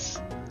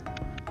friends.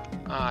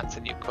 Ah, it's a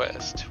new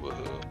quest.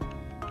 Woohoo.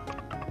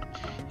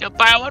 You'll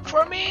buy one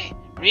for me?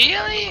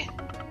 Really?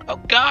 Oh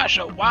gosh,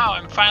 oh wow,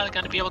 I'm finally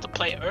gonna be able to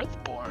play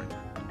Earthborn.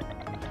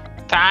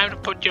 Time to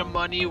put your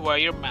money where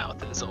your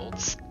mouth is, old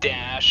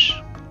Stash.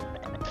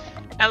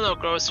 Hello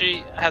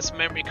Grocery has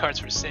memory cards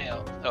for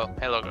sale. Oh,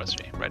 hello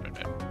Grocery. Right.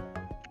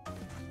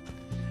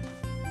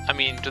 I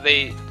mean,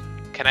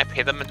 can I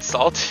pay them in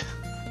salt?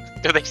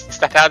 Is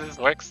that how this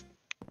works?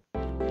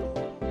 It's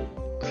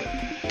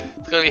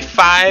gonna be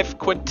 5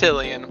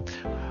 quintillion.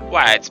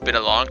 Why, it's been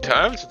a long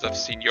time since I've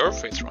seen your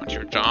face around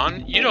here,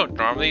 John. You don't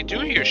normally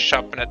do your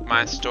shopping at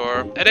my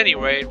store. At any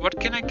rate, what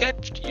can I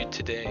get you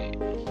today?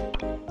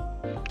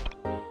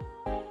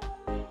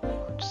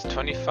 Just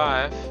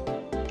 25.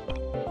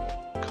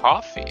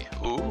 Coffee.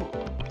 Ooh.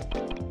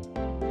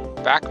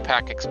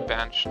 Backpack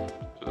expansion.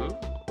 Ooh.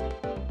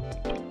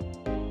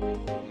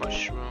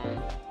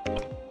 Mushroom.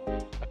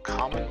 A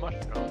common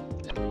mushroom.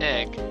 An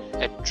egg.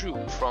 A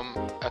droop from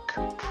a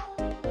coop.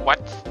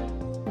 What?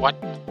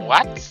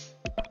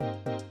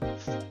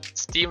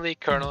 Steamly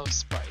kernel of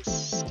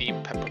spice.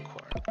 Steamed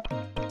peppercorn.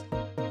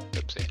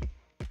 Oopsie.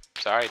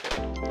 Sorry, dude.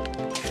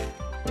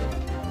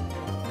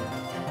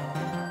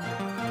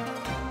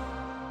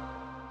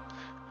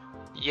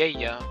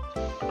 Yeah.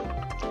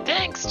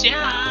 Thanks,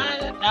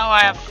 John! Now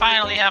I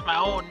finally have my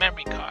own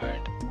memory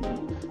card.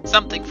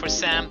 Something for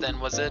Sam then,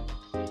 was it?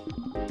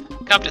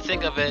 Come to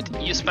think of it,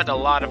 you spent a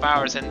lot of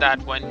hours in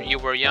that when you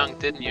were young,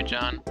 didn't you,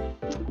 John?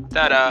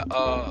 That,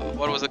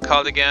 what was it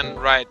called again?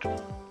 Right,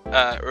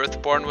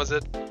 Earthborn, was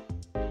it?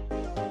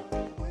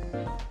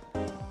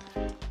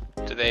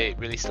 Do they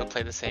really still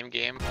play the same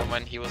game from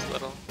when he was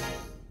little?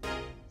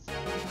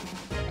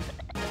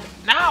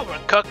 Now we're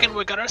cooking,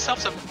 we got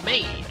ourselves a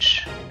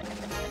mage.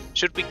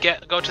 Should we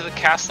go to the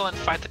castle and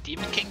fight the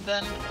Demon King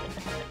then?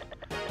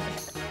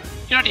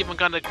 You're not even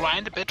gonna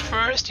grind a bit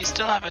first? You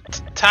still have a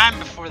time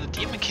before the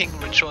Demon King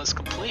ritual is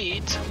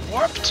complete.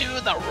 Warp to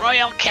the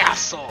royal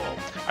castle!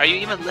 Are you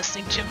even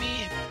listening to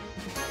me?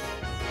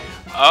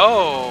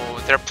 Oh,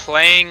 they're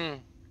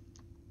playing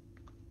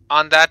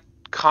on that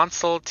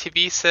console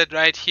TV set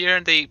right here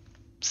and they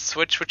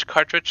switch which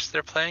cartridge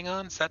they're playing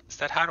on? Is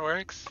that how it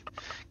works?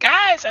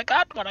 Guys, I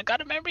got one! I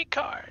got a memory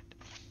card!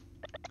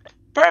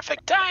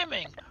 Perfect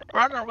timing!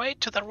 We're on our way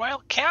to the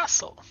royal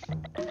castle.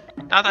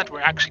 Not that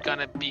we're actually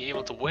gonna be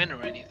able to win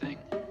or anything.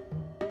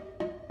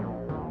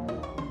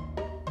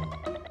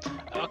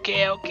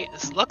 Okay,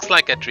 this looks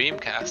like a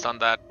Dreamcast on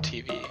that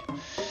TV.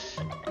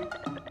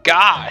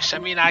 Gosh, I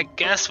mean, I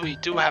guess we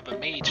do have a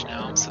mage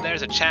now, so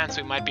there's a chance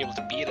we might be able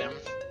to beat him.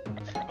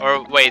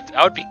 Or wait,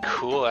 that would be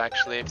cool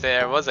actually, if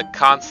there was a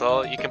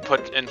console, you can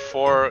put in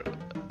 4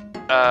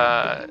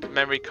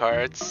 memory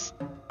cards.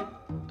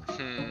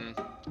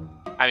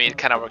 I mean, it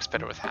kind of works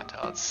better with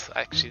handhelds.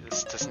 Actually,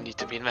 this doesn't need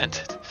to be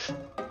invented.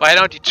 Why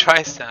don't you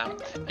try, Sam?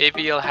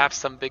 Maybe you'll have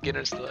some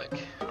beginner's luck.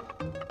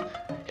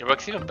 It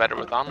works even better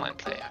with online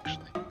play,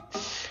 actually.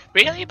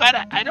 Really? But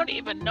I don't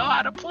even know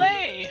how to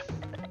play!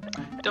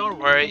 Don't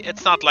worry,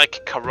 it's not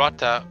like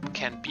Carota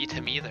can beat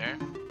him either.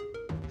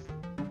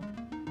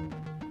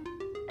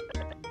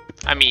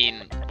 I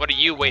mean, what are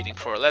you waiting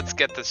for? Let's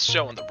get this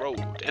show on the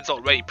road. It's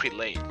already pretty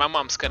late. My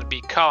mom's gonna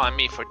be calling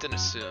me for dinner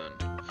soon.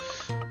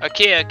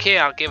 Okay,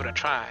 I'll give it a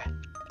try.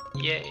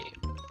 Yay.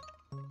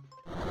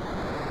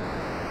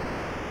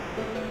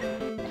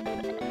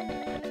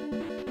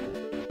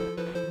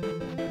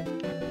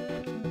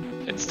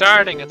 It's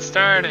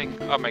starting!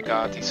 Oh my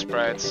god, these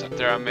sprites,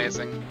 they're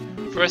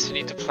amazing. First you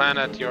need to plan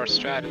out your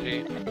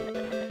strategy.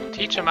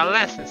 Teach him a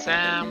lesson,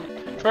 Sam.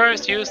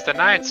 First use the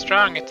knight's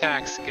strong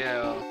attack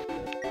skill.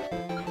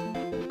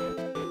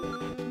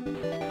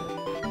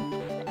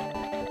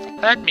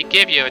 Let me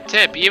give you a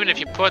tip, even if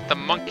you put the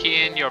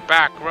monkey in your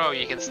back row,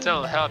 you can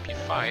still help you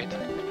fight.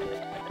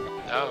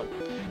 Oh,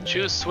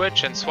 choose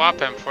switch and swap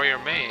him for your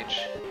mage.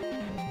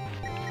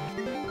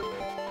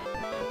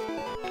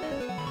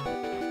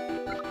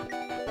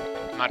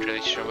 I'm not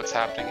really sure what's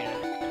happening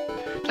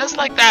here. Just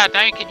like that,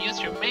 now you can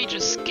use your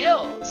mage's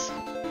skills.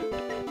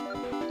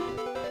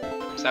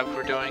 Is that what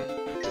we're doing?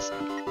 Just...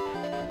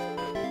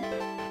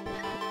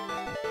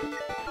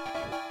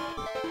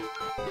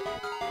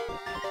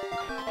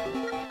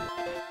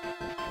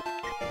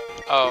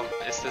 Oh,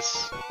 is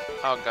this...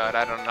 Oh god,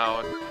 I don't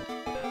know.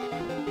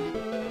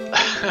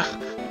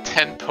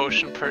 10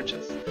 potion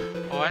purchase?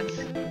 What?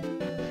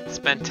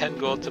 Spend 10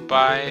 gold to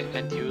buy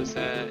and use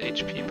a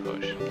HP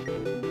potion.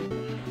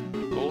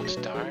 Gold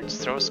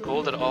darts? Throws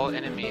gold at all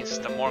enemies.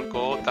 The more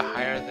gold, the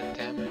higher the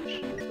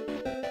damage.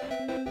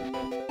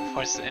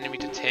 Forces the enemy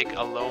to take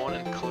a loan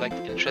and collect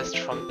interest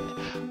from...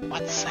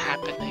 What's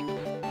happening?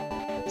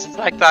 It's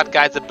like that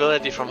guy's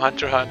ability from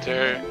Hunter x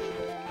Hunter.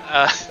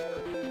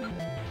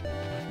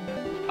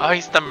 Oh,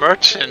 he's the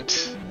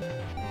merchant.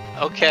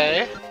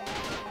 Okay.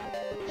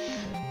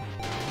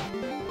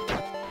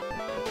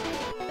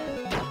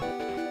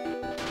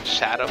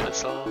 Shadow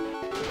missile.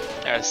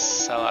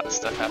 There's a lot of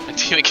stuff happening.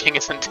 Demon King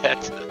isn't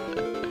dead.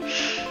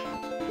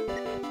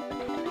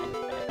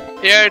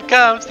 Here it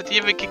comes, the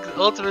Demon King's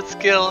ultimate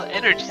skill,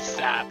 Energy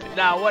Sap.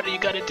 Now what are you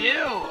gonna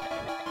do?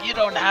 You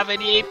don't have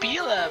any AP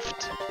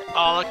left.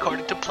 All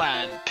according to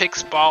plan.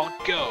 Pix ball,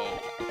 go.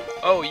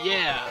 Oh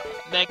yeah.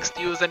 Next,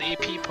 use an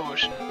AP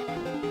potion.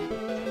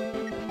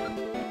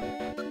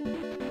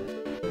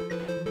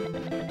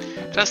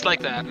 Just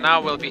like that, now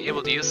we'll be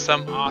able to use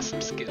some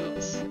awesome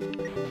skills.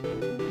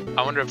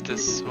 I wonder if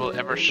this will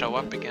ever show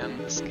up again in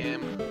this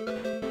game.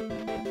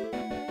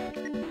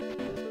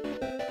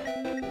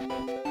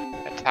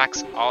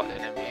 Attacks all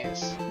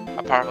enemies.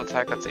 A powerful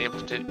attack that's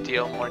able to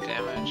deal more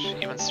damage,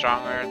 even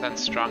stronger than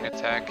strong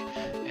attack,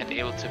 and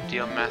able to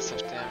deal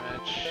massive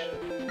damage.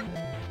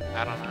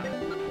 I don't know.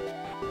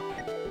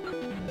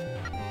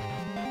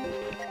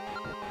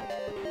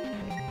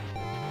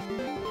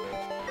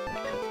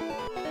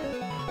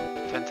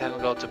 Spend 10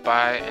 gold to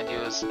buy and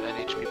use an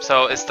HP.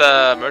 So is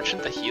the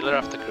merchant the healer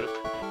of the group?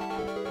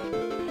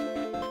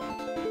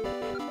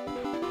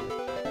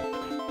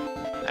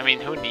 I mean,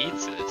 who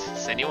needs it?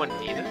 Does anyone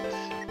need it?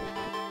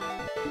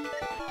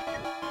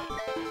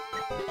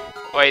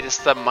 Wait, is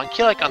the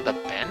monkey like on the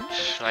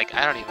bench? Like,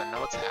 I don't even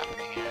know what's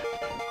happening here.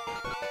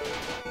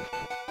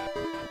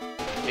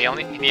 We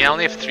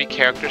only have 3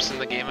 characters in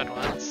the game at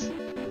once.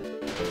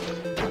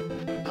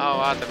 Oh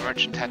wow, the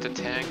merchant had to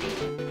tank.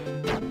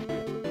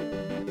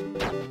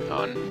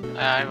 Oh,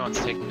 everyone's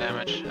taking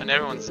damage, and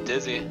everyone's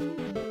dizzy.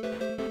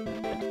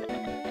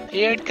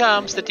 Here it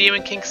comes, the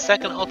Demon King's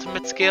second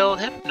ultimate skill,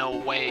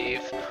 Hypno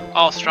Wave.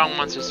 All strong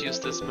monsters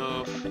use this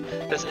move.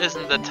 This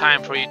isn't the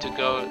time for you to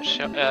go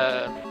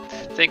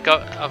think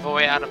of a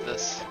way out of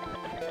this.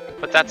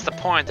 But that's the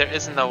point, there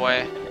isn't a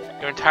way.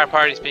 Your entire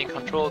party is being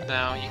controlled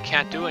now, you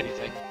can't do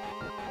anything.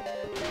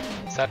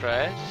 Is that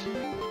right?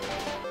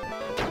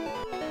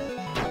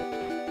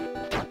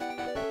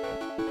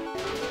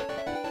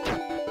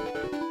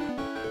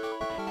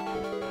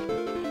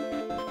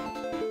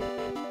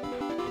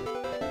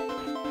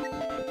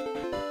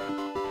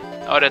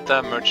 Oh, did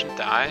the merchant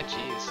die?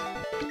 Jeez.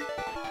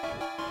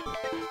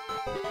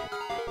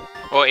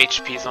 Oh,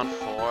 HP's on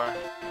 4.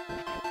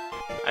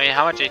 I mean,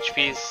 how much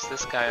HP is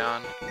this guy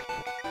on?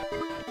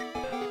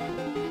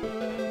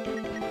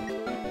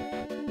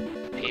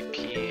 AP.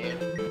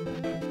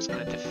 He's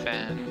gonna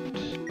defend.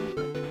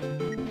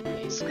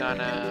 He's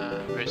gonna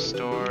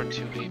restore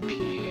 2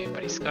 AP,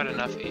 but he's got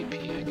enough AP,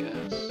 I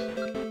guess.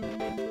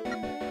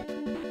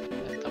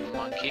 And the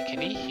monkey,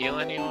 can he heal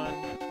anyone?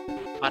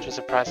 Launch a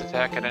surprise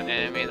attack at an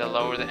enemy. The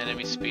lower the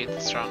enemy speed, the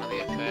stronger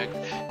the effect.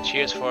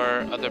 Cheers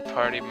for other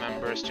party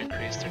members to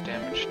increase their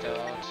damage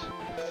dealt.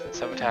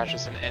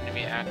 Sabotages an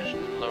enemy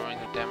action, lowering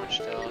the damage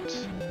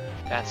dealt.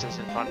 Dances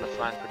in front of the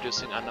flank,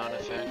 producing unknown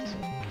effect.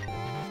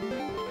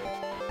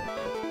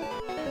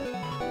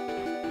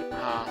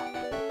 Huh.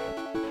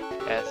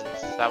 Yes,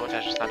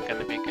 sabotage is not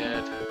gonna be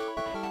good.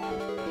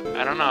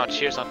 I don't know,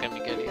 cheers not gonna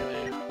be good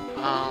either.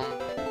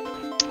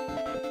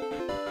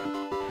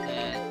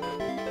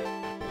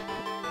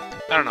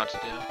 I don't know what to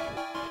do.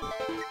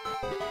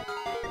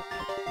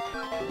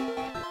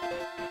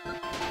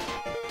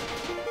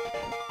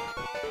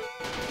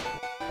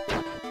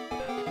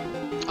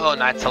 Oh,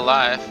 Knight's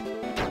alive.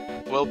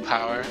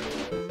 Willpower.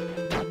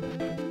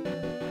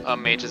 Oh,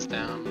 Mage is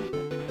down.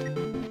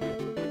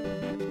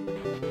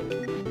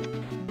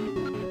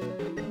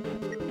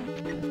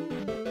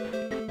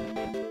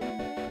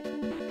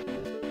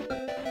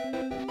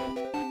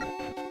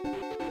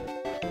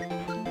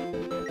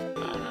 I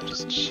don't know,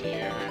 just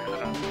cheer. I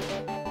don't know.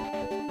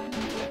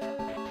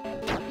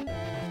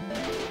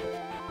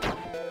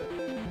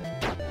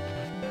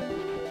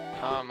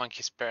 Oh,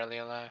 Monkey's barely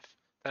alive.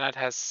 The knight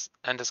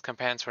and his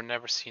companions were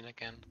never seen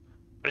again.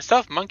 But I still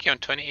have Monkey on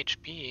 20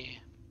 HP.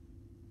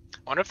 I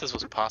wonder if this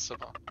was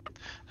possible.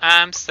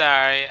 I'm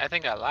sorry, I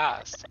think I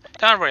lost.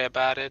 Don't worry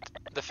about it.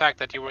 The fact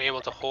that you were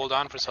able to hold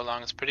on for so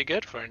long is pretty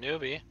good for a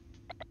newbie.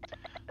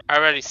 I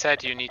already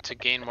said you need to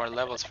gain more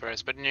levels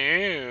first, but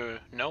no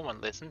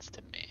one listens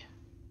to me.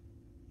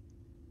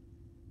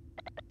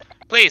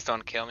 Please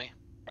don't kill me.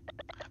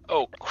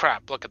 Oh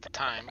crap, look at the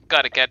time.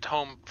 Gotta get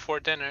home before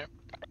dinner.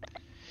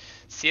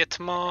 See you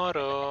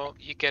tomorrow.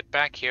 You get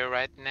back here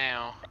right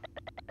now.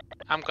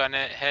 I'm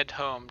gonna head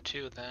home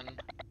too then.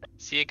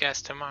 See you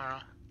guys tomorrow.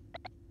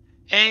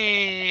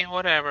 Hey,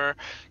 whatever.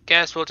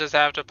 Guess we'll just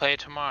have to play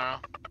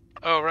tomorrow.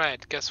 Oh right,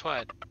 guess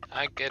what?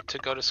 I get to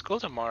go to school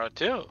tomorrow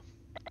too.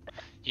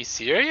 You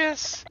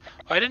serious?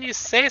 Why didn't you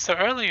say so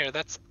earlier?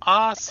 That's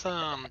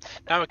awesome.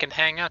 Now we can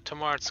hang out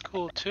tomorrow at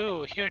school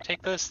too. Here,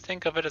 take this.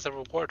 Think of it as a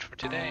reward for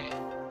today.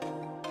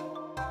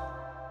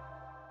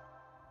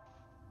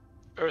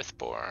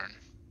 Earthborn.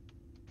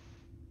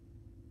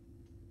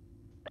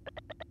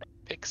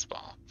 Pig's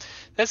Ball.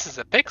 This is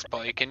a Pig's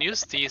Ball. You can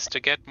use these to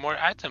get more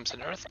items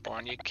in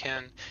Earthborn. You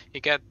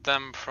get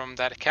them from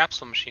that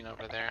capsule machine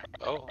over there.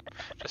 Oh,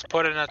 just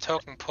put in a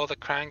token, pull the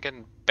crank,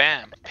 and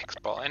bam, Pig's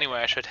Ball.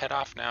 Anyway, I should head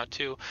off now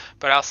too.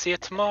 But I'll see you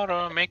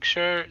tomorrow. Make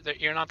sure that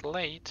you're not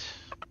late.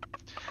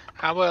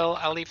 I will.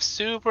 I'll leave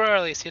super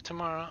early. See you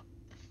tomorrow.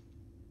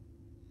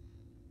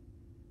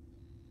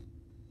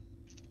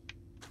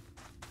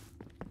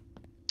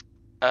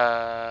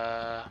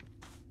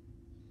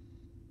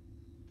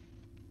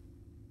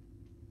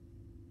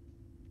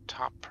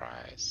 Top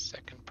prize,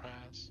 second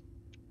prize.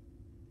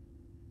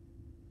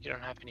 You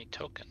don't have any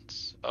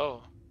tokens.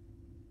 Oh.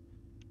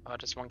 Oh,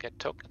 does one get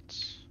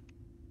tokens?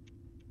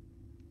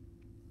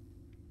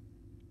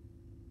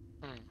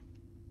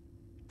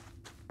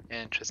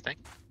 Interesting.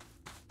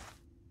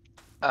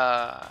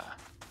 I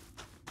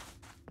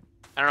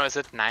don't know, is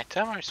it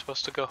nighttime? Are you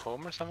supposed to go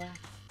home or something?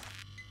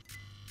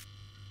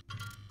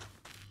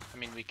 I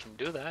mean, we can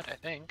do that, I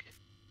think.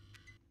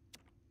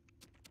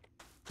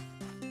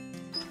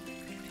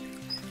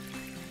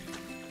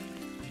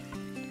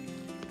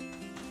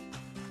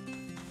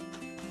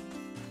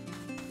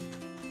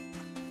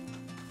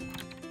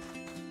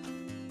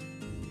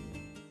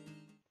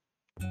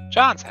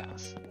 John's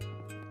house.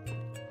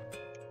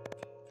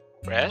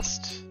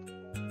 Rest.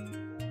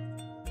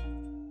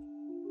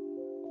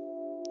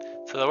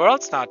 So the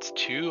world's not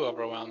too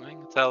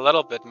overwhelming. It's a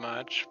little bit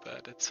much,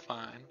 but it's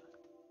fine.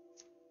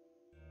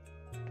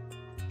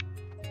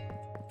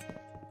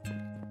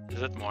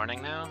 Is it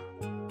morning now?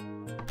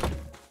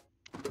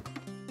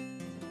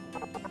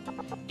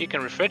 You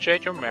can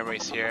refrigerate your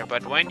memories here,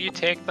 but when you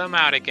take them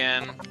out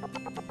again,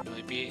 will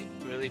it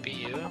really be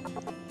you?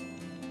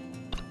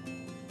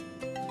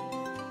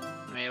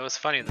 I mean, it was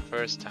funny the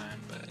first time,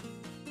 but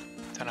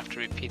don't have to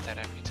repeat that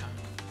every time.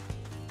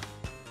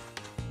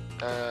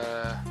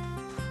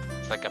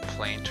 like a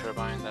plane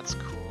turbine. That's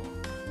cool.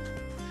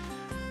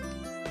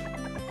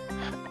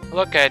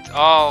 Look, it's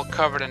all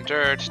covered in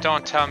dirt.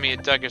 Don't tell me you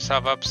dug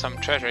yourself up some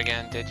treasure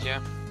again, did you?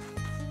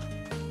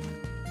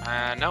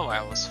 No,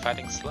 I was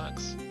fighting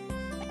slugs.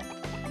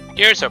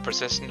 You're so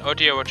persistent. Oh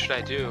dear, what should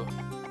I do?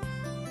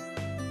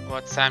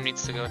 What, Sam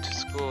needs to go to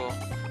school,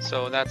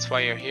 so that's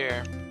why you're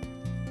here.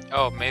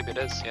 Oh, maybe it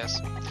is, yes.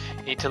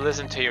 You need to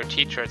listen to your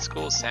teacher at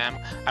school, Sam.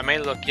 I may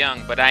look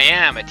young, but I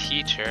am a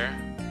teacher.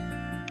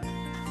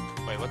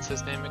 Wait, what's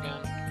his name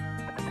again?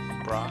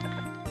 Brock?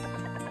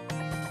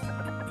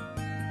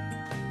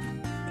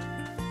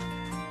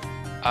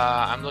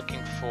 I'm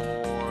looking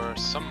for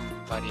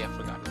somebody, I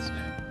forgot his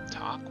name.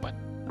 Talk? What?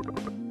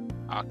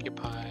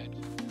 Occupied.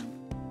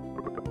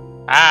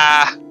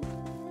 Ah!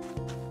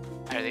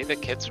 Are they the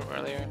kids from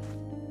earlier?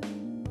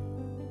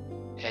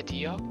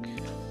 Ediok?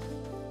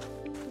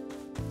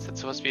 Is that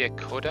supposed to be a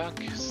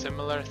Kodak?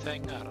 Similar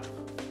thing? I don't know.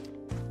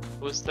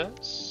 Who's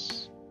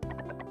this?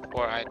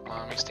 Poor-eyed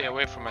mom. You stay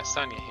away from my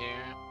son, you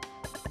hear?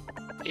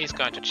 He's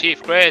going to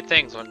achieve great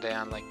things one day,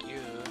 unlike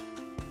you.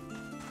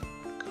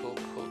 Cool,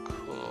 cool,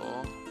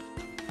 cool.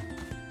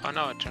 Oh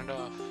no, it turned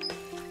off.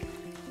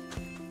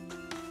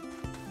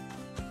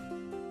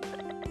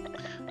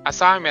 I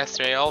saw him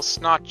yesterday, all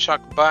snot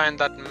chuck buying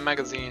that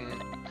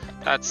magazine.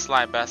 That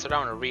sly bastard, I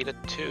want to read it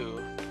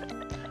too.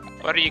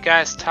 What are you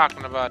guys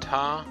talking about,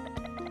 huh?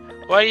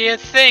 What do you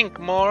think,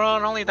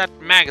 moron? Only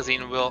that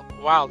magazine will...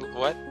 Wild...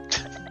 What?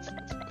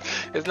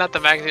 Isn't that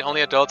the magazine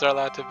only adults are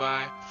allowed to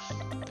buy?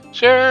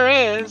 Sure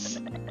is!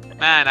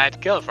 Man,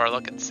 I'd kill for a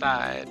look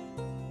inside.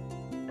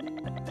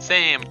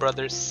 Same,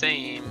 brothers,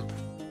 same.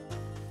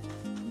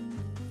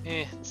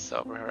 It's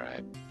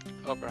overhyped.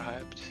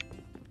 Overhyped.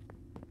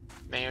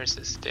 Mayor's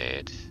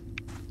estate.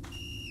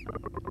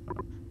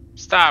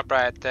 Stop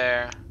right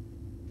there.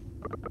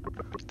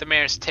 The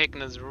mayor's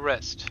taking his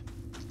wrist.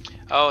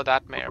 Oh,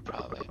 that mayor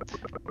probably.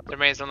 The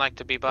mayors don't like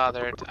to be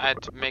bothered.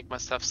 I'd make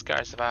myself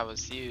scarce if I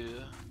was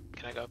you.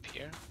 Can I go up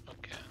here?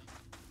 Okay.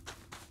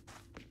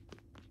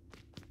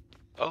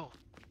 Oh.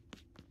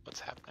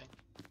 What's happening?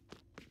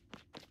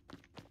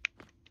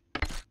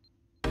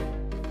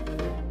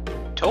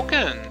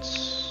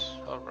 Tokens!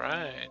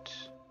 Alright.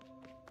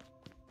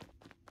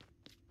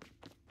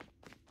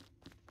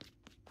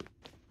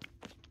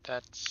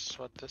 That's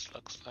what this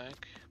looks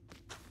like.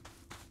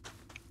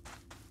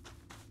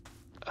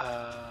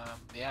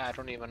 Yeah, I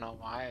don't even know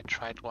why I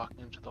tried walking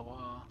into the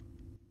wall.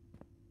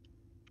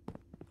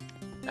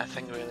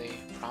 Nothing really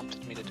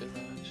prompted me to do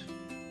that.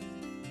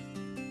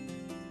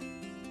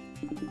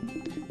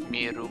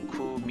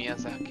 Miruku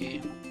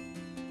Miyazaki.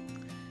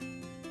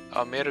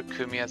 Oh,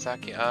 Miruku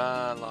Miyazaki.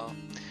 Lol.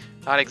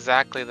 Not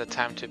exactly the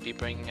time to be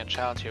bringing a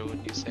child here,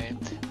 wouldn't you say?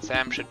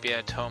 Sam should be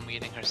at home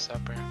eating her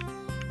supper.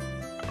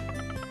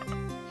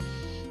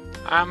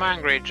 I'm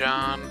hungry,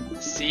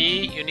 John.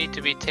 See, you need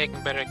to be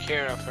taking better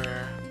care of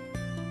her.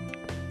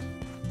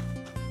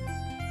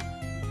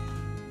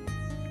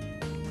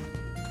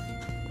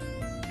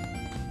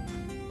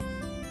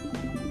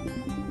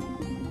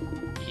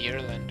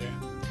 Yearlander.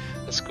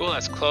 The school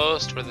has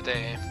closed for the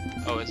day.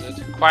 Oh, is it?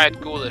 Quiet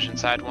ghoulish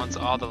inside once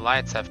all the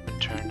lights have been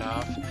turned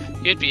off.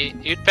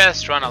 You'd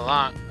best run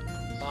along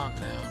now.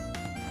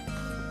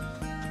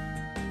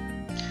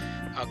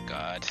 Oh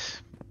god.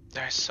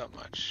 There's so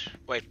much.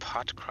 Wait,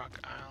 Pot Croc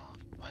Isle?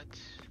 What?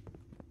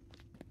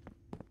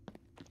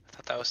 I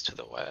thought that was to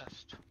the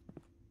west.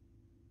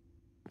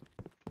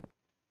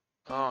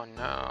 Oh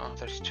no,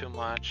 there's too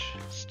much.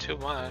 It's too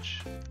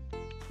much.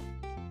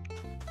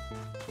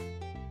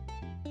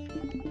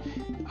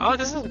 Oh,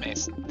 this is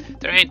Mason.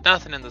 There ain't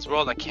nothing in this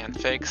world I can't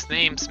fix.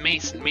 Name's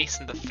Mason,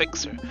 Mason the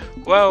Fixer.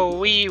 Whoa,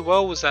 wee,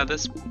 woes at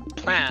this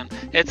plan.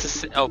 It's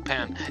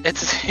the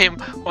same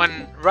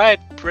one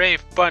right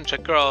brave bunch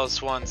of girls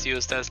once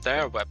used as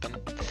their weapon.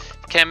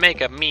 Can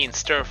make a mean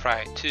stir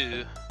fry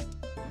too.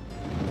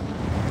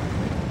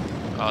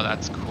 Oh,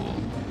 that's cool.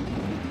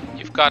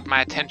 You've got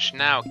my attention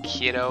now,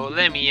 kiddo.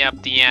 Let me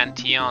up the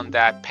ante on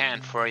that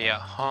pan for you,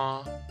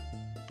 huh?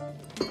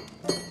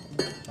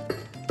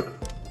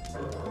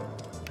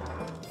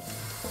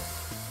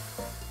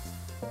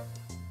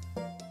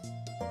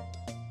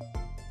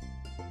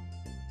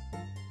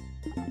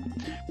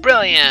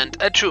 Brilliant!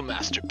 A true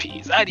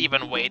masterpiece. I'd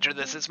even wager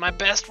this is my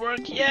best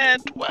work yet.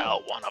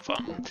 Well, one of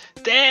them.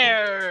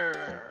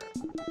 There!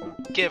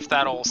 Give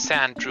that old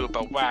sand droop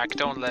a whack.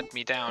 Don't let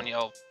me down, you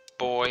old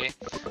boy.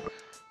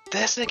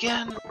 This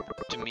again?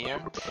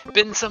 Demir.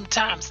 Been some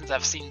time since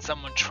I've seen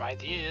someone try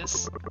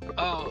this.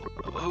 Oh,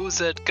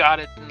 who's it got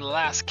it in the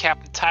last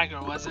Captain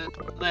Tiger, was it?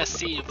 Let's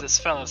see if this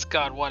fella's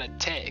got what it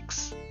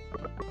takes.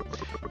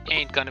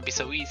 Ain't gonna be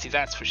so easy,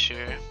 that's for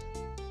sure.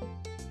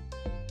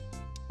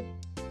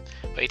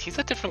 Wait, he's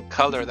a different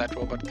color, that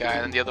robot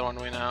guy, than the other one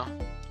we know.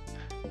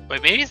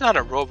 Wait, maybe he's not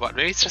a robot,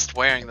 maybe he's just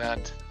wearing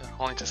that.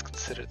 I only just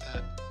considered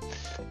that.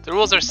 The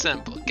rules are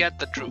simple. Get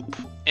the droop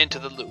into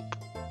the loop.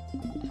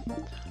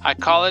 I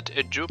call it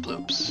a droop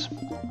loops.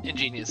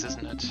 Ingenious,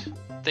 isn't it?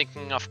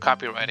 Thinking of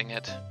copywriting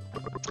it.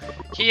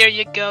 Here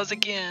you goes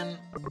again.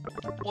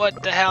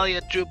 What the hell,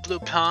 you droop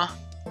loop, huh?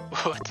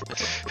 What?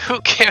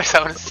 Who cares?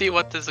 I want to see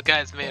what this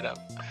guy's made of.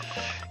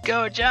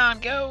 Go, John,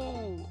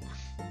 go!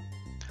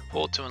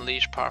 Hold to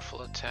unleash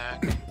powerful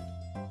attack.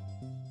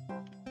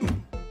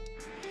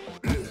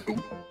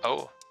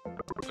 Oh,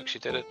 look, she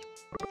did it.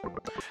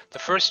 The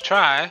first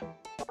try.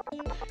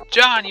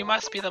 John, you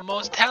must be the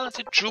most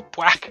talented droop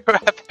whacker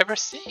I've ever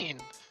seen.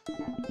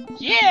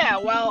 Yeah,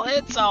 well,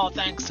 it's all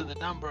thanks to the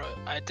number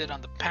I did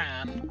on the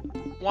pan.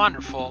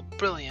 Wonderful,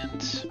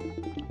 brilliant.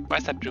 Why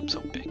is that droop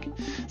so big?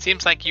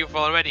 Seems like you've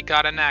already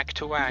got a knack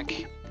to whack.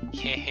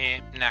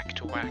 Hehe, knack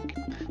to whack.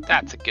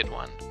 That's a good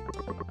one.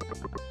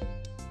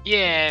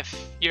 Yeah,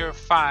 if you're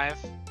 5.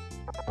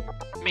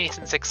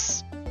 Mason's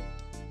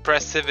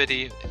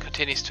expressivity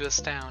continues to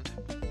astound.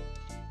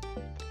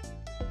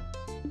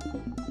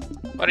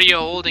 What are you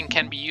holding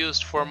can be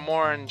used for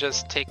more than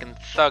just taking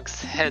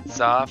thugs' heads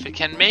off. It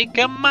can make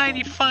a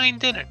mighty fine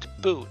dinner to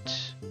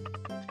boot.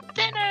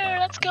 Dinner!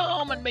 Let's go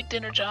home and make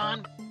dinner,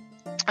 John.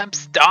 I'm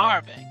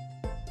starving.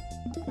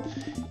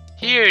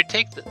 Here,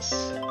 take this.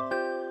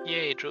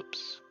 Yay,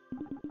 droops.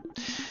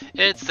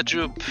 It's the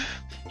droop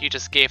you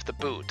just gave the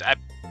boot. A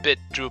bit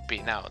droopy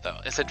now, though.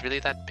 Is it really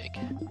that big?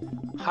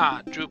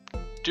 Ha,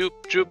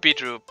 droopy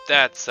droop.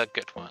 That's a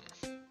good one.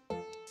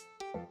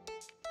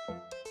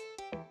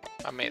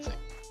 Amazing.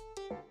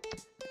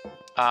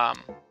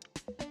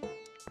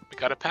 We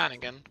got a pan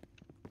again.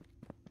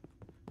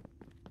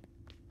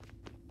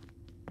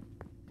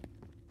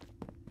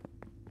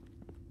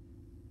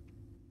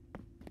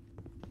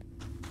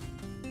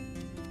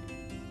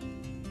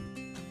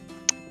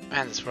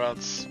 Man, this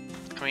world's...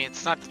 I mean,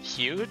 it's not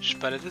huge,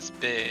 but it is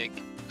big.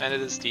 And it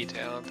is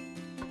detailed.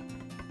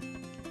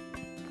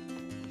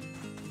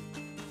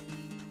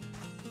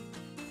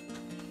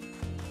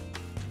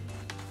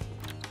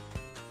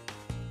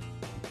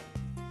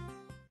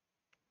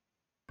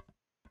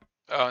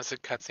 Oh, it's a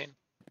cutscene.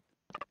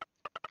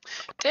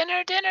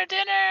 Dinner, dinner,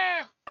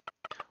 dinner!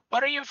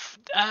 What are you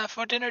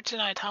for dinner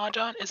tonight, huh,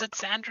 John? Is it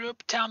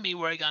sandroop? Tell me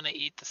we're gonna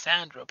eat the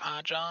sandroop,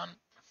 huh, John?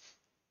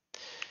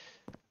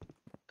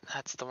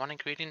 That's the one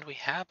ingredient we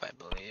have, I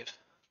believe.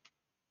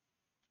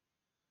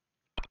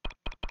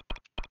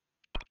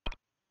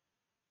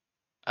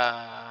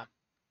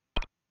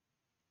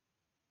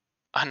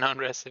 Unknown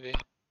recipe.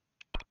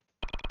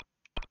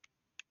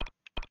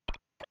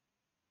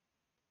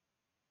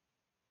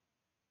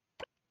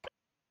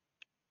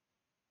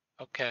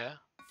 Okay.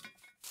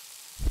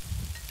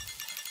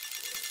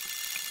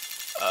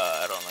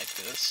 I don't like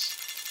this.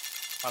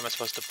 Why am I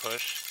supposed to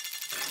push?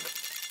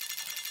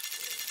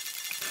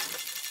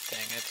 Dang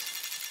it.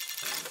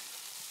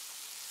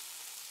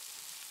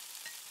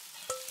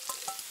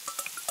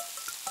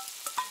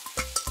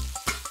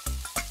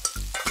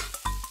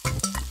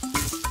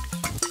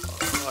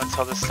 Oh, what's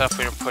all this stuff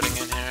we were putting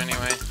in here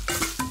anyway?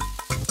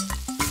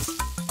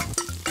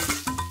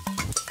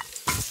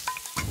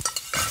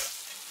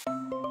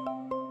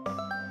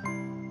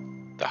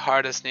 The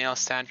hard as nail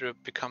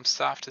sandroop becomes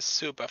soft as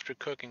soup after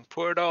cooking.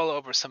 Pour it all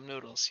over some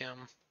noodles.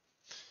 Yum.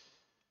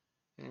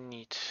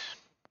 Neat.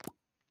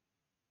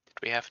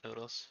 Did we have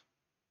noodles?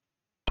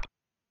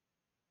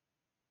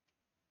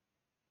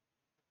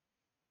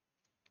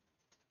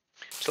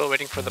 Still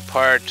waiting for the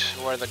part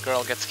where the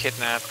girl gets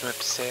kidnapped and we have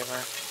to save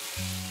her.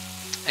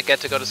 I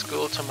get to go to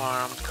school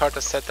tomorrow. Carter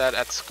said that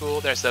at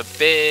school there's a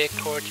big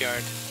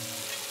courtyard.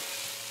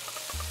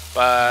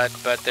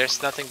 But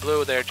there's nothing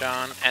blue there,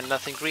 John, and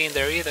nothing green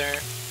there either.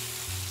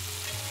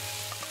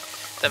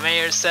 The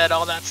mayor said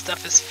all that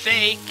stuff is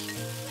fake.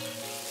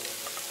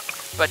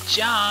 But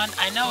John,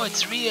 I know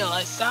it's real.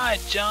 I saw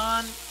it,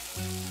 John.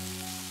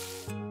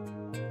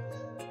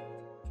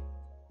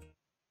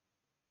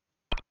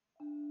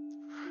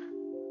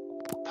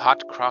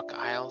 Pot Croc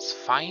Isle's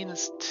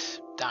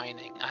finest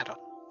dining. I don't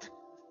know.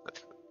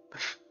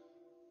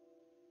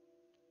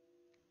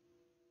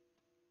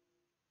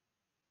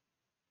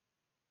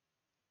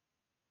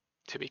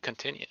 To be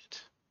continued.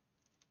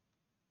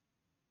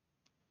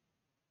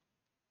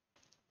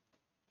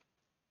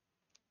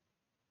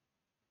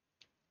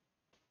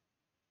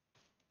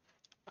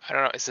 I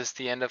don't know, is this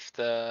the end of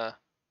the...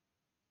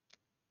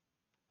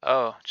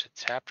 Oh,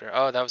 chapter.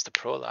 Oh, that was the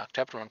prologue.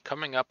 Chapter 1,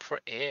 coming up for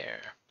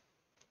air.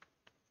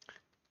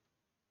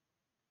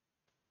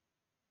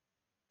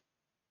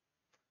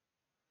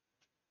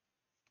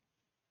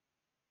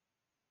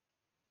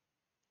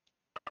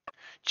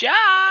 John!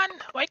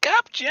 Wake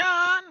up,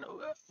 John!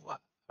 What?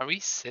 Are we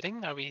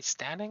sitting? Are we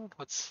standing?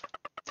 What's...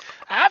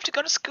 I have to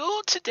go to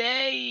school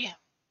today!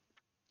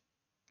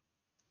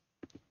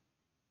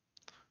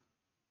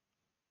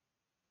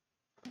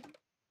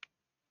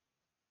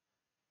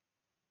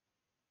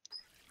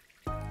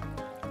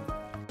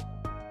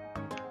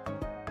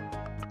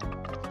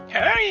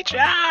 Hurry,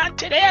 John!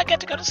 Today I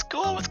get to go to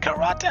school with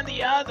Carrot and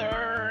the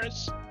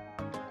others!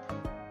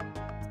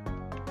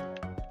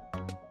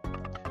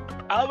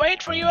 I'll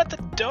wait for you at the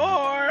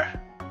door!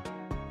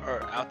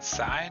 Or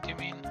outside, you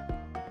mean?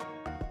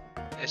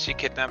 Is she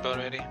kidnapped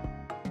already?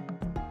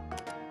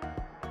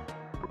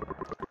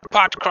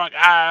 Pot Croc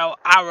Isle,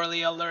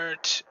 hourly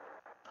alert!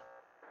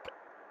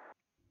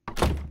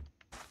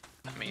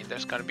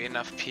 there's gonna be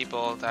enough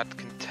people that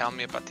can tell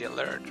me about the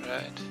alert,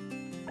 right?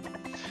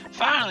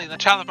 Finally, the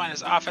child of mine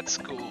is off at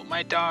school.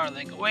 My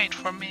darling, wait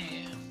for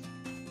me.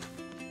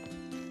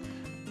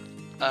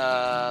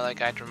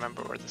 Like I'd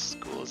remember where the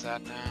school's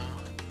at now.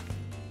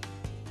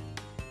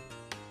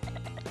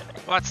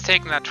 What's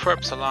taking that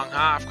twerp so long,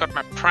 huh? I've got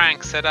my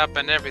prank set up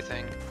and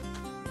everything.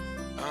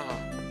 Oh.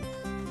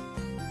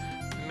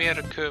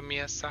 Miruku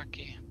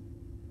Miyazaki.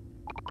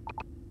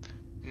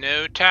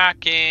 No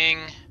talking.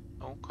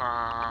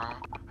 Okay.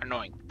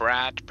 Annoying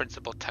brat,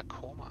 Principal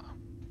Tacoma.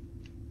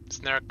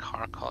 Isn't there a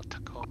car called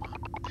Tacoma?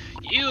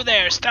 You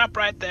there, stop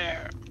right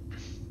there.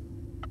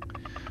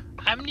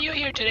 I'm new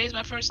here, today's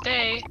my first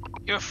day.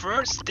 Your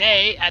first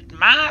day at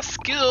my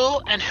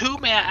school? And who,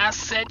 may I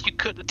ask, said you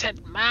could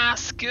attend my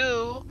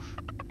school?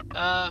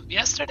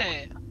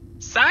 Yesterday.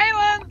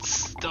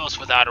 Silence! Those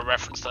without a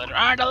reference letter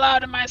aren't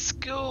allowed in my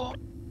school.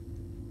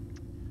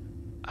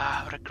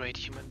 Ah, what a great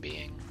human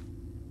being.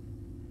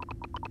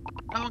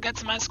 No one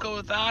gets in my school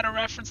without a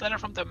reference letter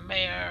from the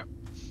mayor.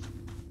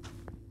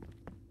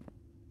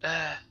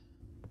 That's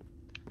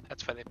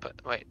why they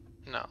put... Wait,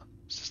 no.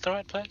 Is this the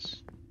right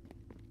place?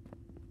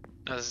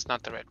 No, this is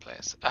not the right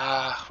place.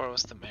 Ah, where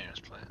was the mayor's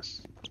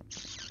place?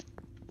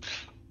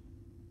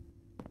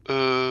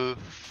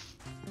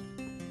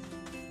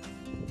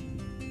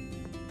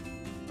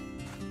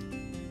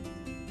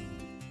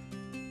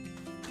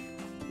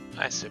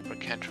 I super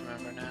can't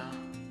remember now.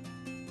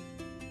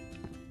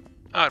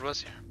 Oh, it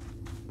was here.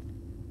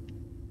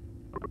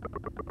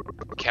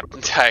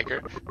 Captain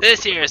Tiger.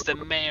 This here is the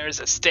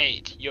mayor's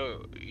estate.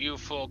 You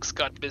folks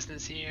got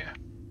business here?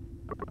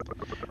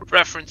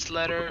 Reference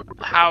letter?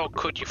 How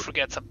could you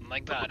forget something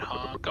like that,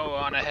 huh? Go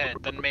on ahead.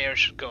 The mayor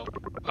should go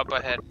up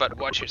ahead, but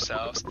watch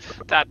yourselves.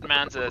 That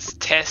man's as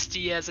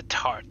testy as a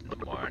tart in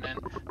the morning.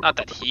 Not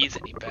that he's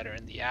any better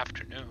in the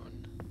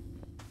afternoon.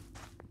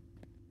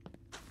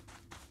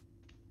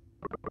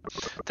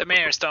 The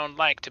mayors don't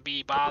like to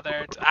be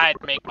bothered. I'd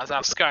make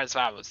myself scarce if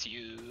I was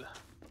you.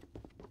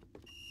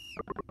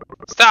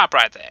 Stop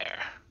right there.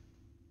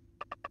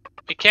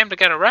 We came to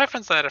get a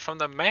reference letter from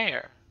the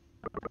mayor.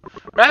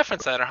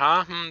 Reference letter,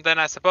 huh? Then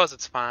I suppose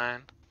it's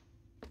fine.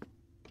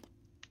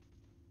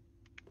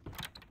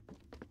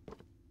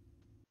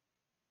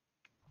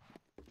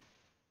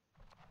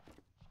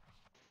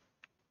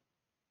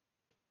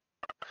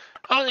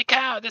 Holy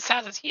cow, this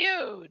house is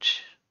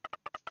huge.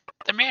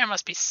 The mayor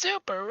must be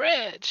super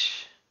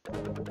rich.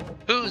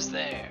 Who's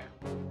there?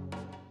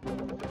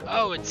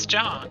 Oh, it's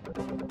John.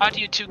 How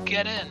do you two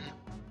get in?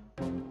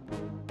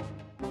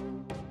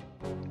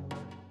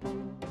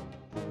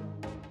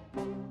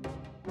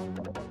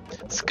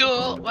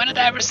 School? When did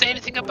I ever say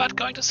anything about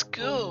going to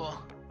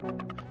school?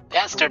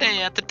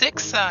 Yesterday at the dig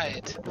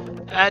site.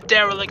 A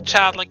derelict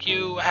child like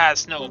you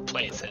has no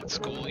place in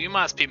school. You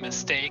must be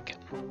mistaken.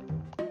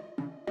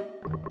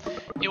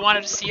 You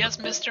wanted to see us,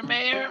 Mr.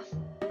 Mayor?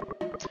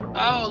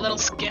 Oh, little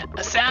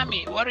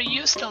Sammy, what are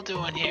you still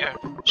doing here?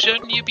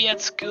 Shouldn't you be at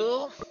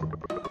school?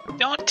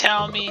 Don't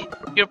tell me.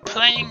 You're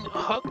playing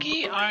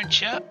hooky,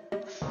 aren't you?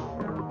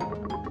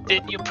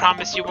 Didn't you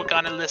promise you were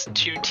gonna listen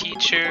to your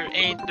teacher?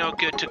 Ain't no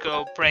good to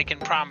go breaking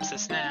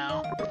promises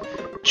now.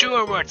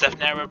 Truer words have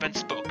never been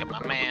spoken, my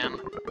man.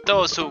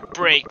 Those who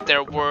break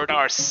their word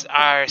are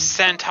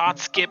sent hot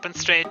skipping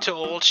straight to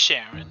old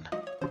Sharon.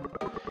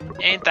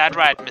 Ain't that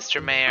right,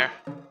 Mr. Mayor?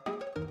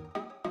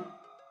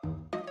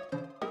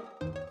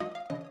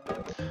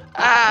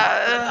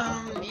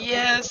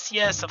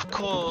 Yes, of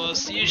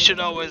course. You should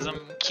always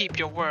keep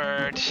your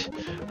word.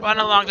 Run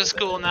along to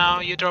school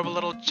now, you adorable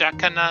little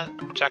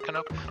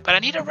jackanope. But I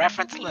need a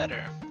reference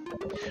letter.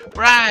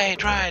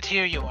 Right,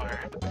 here you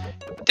are.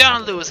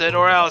 Don't lose it,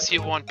 or else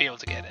you won't be able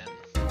to get in.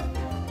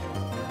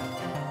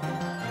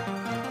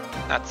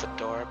 That's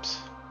adorbs.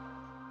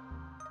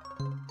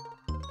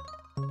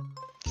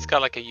 He's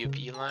got like a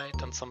UV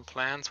light on some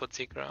plants. What's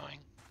he growing?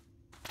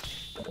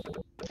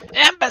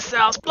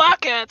 Imbeciles,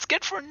 blockheads,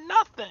 good for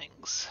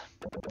nothings.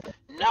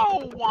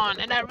 No one,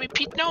 and I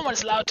repeat, no one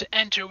is allowed to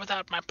enter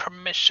without my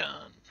permission.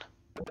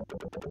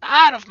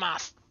 Out of my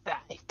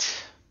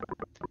sight.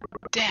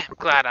 Damn,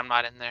 glad I'm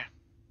not in there.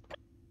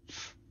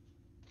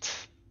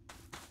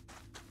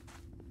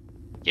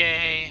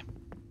 Yay,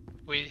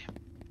 we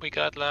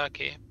got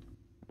lucky.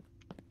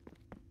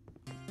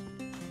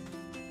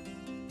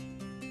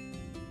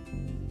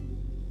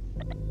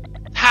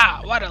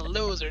 Ha, what a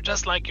loser,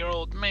 just like your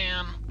old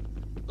man.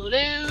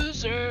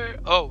 Loser.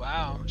 Oh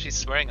wow,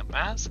 she's wearing a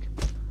mask.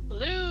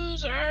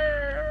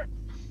 Loser.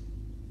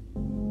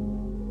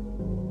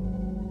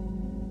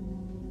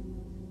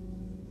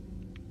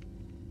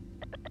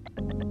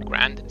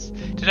 Grandis.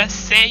 Did I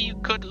say you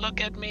could look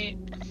at me?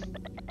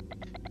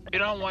 If you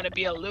don't want to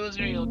be a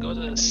loser, you'll go to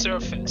the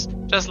surface.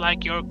 Just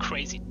like your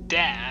crazy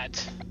dad.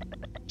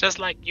 Just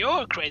like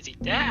your crazy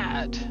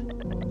dad.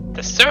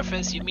 The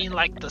surface? You mean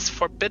like this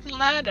forbidden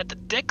land at the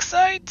dig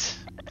site?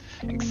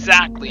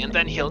 Exactly, and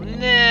then he'll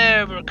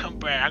never come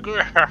back.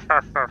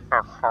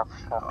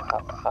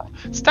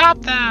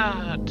 Stop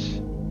that!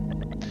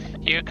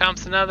 Here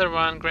comes another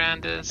one,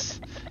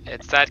 Grandis.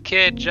 It's that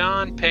kid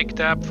John picked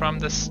up from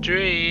the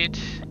street.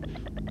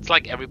 It's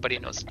like everybody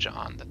knows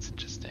John. That's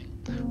interesting.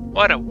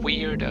 What a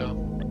weirdo.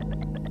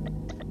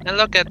 And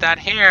look at that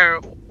hair.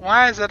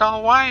 Why is it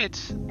all white?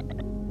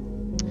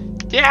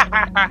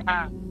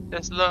 Yeah!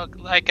 Just look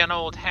like an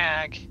old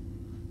hag.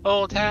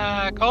 Old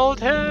hag, old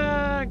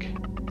hag!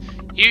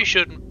 You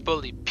shouldn't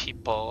bully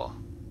people.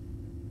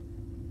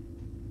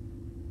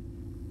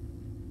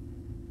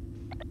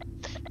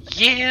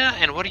 Yeah,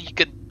 and what are you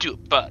gonna do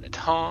about it,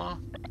 huh?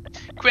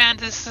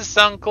 Grandis'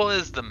 uncle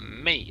is the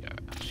mayor.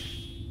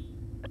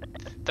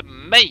 The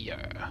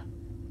mayor.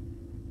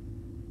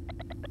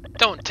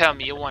 Don't tell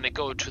me you want to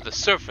go to the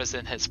surface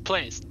in his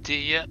place, do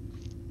you?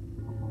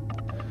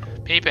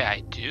 Maybe I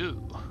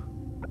do.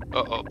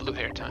 Uh-oh, blue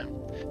hair time.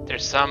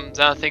 There's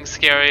nothing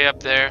scary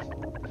up there.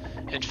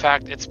 In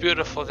fact, it's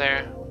beautiful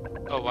there.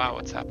 Oh wow,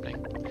 what's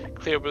happening?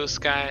 Clear blue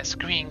skies,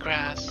 green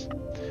grass.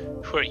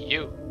 Who are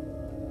you?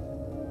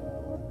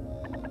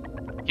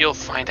 You'll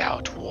find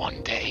out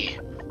one day.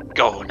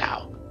 Go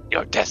now.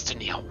 Your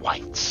destiny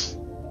awaits.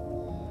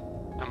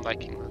 I'm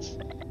liking this.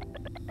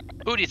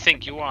 Who do you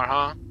think you are,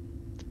 huh?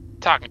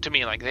 Talking to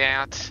me like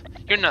that?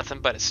 You're nothing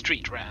but a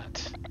street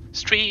rat.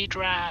 Street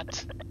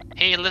rat!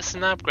 Hey,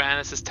 listen up,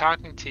 Grannis is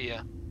talking to you.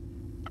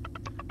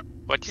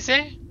 What'd you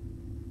say?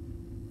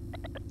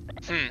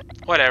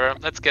 Whatever.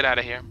 Let's get out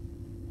of here.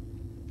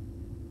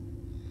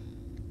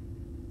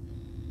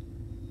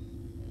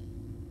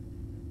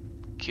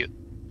 Cute.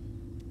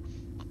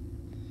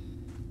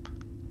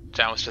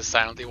 John was just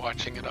silently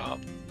watching it all.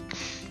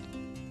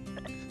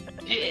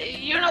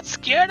 You're not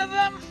scared of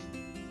them?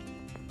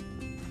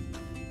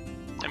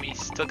 I mean, you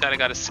still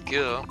got a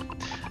skill.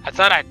 I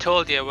thought I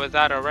told you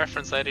without a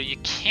reference letter you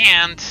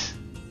can't.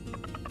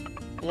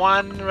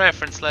 One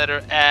reference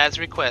letter as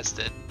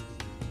requested.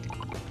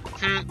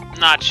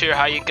 Not sure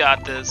how you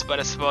got this, but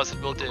I suppose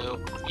it will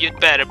do. You'd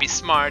better be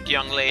smart,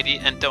 young lady,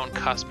 and don't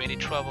cause me any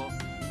trouble.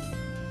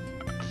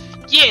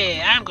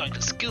 Yeah, I'm going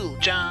to school,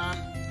 John.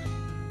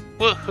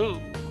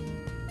 Woohoo!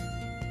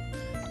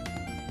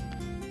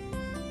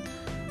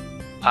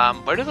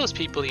 Where do those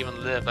people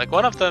even live? Like,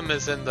 one of them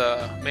is in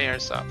the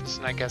mayor's office,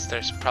 and I guess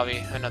there's probably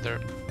another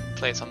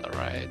place on the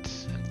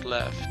right and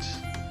left.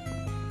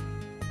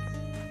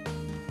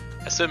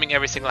 Assuming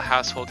every single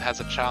household has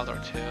a child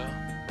or two.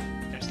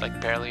 There's like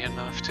barely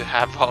enough to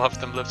have all of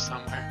them live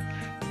somewhere.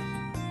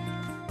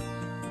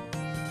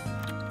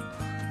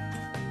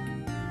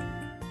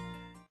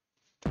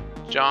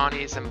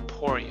 Johnny's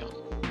Emporium.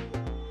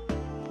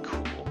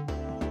 Cool.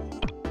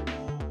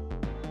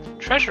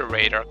 Treasure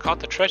radar called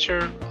the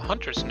treasure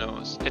hunter's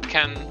nose. It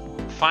can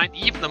find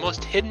even the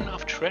most hidden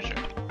of treasure.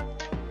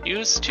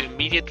 Used to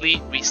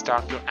immediately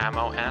restock your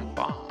ammo and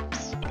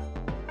bombs.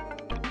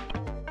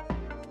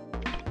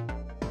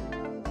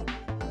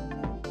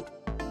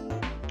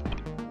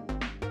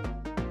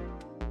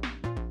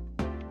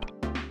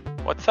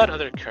 What's that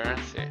other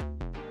currency?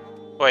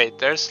 Wait,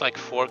 there's like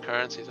 4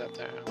 currencies up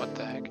there. What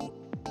the heck?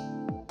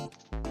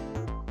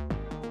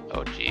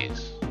 Oh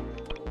jeez.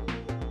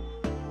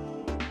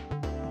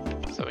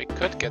 So we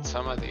could get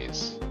some of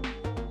these.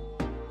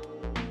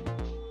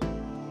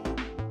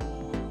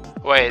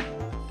 Wait,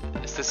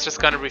 is this just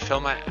gonna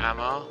refill my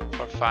ammo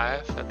for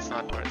 5? That's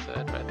not worth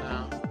it right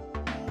now.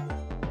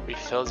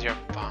 Refills your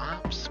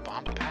bombs?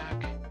 Bomb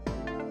pack?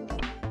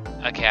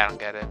 Okay, I don't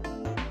get it.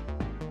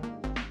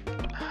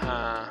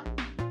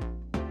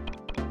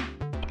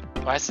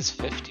 Why is this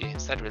 50?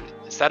 Is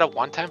that a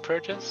one-time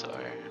purchase or?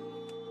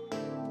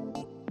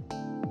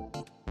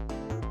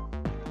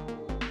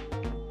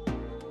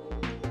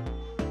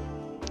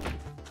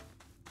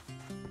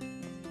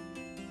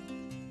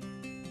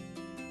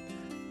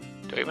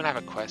 Do we even have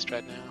a quest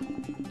right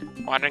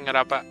now? Wandering it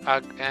up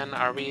again,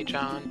 are we,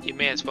 John? You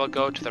may as well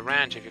go to the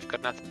ranch if you've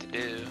got nothing to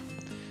do.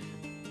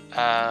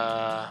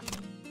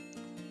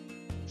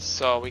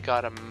 So we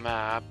got a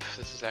map.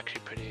 This is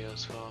actually pretty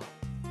useful.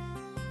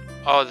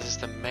 Oh, this is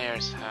the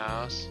mayor's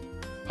house.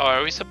 Oh,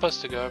 are we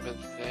supposed to go over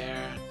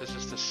there? This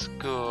is the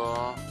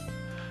school.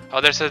 Oh,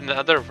 there's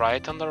another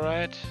right on the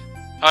right?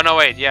 Oh, no,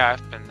 wait. Yeah,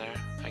 I've been there,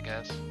 I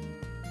guess.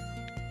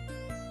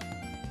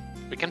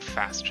 We can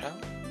fast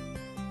travel?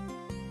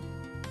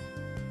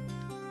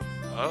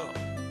 Oh.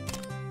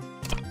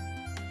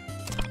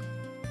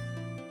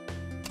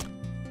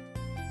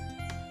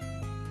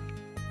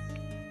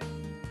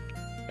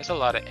 There's a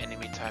lot of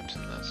enemy types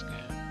in this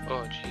game.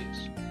 Oh,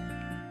 jeez.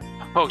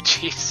 Oh,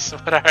 jeez.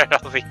 What are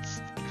all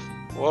these?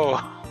 Whoa.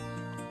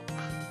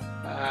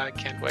 I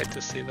can't wait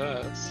to see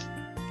those.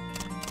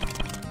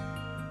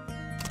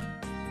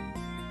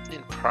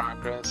 In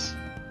progress.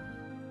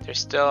 There's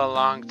still a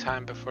long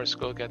time before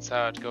school gets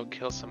out. Go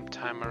kill some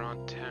time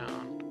around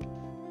town.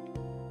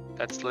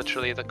 That's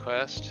literally the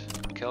quest.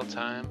 Kill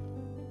time.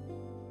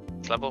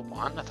 It's level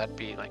 1? I thought it'd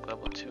be like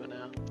level 2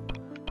 now.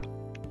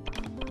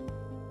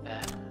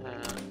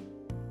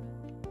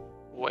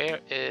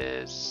 Where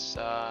is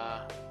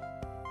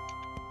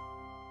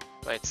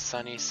wait,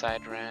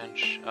 Sunnyside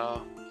Ranch.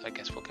 Oh, I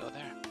guess we'll go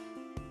there.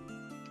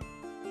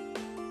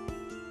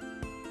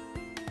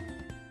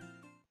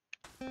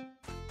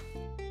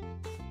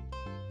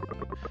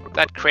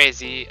 That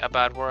crazy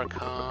about work,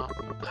 huh?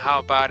 How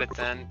about it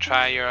then?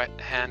 Try your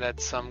hand at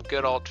some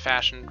good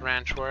old-fashioned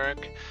ranch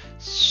work?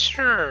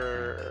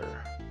 Sure.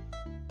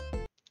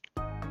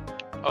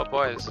 Oh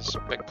boy, this is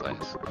a big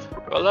place.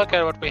 Well, look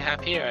at what we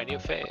have here, a new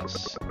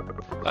face.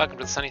 Welcome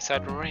to the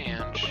Sunnyside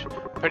Ranch.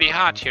 Pretty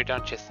hot here,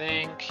 don't you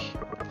think?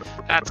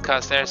 That's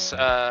cause there's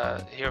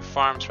here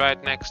farms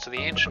right next to the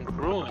ancient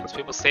ruins.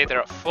 People say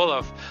they're full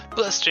of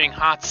blistering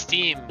hot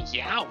steam.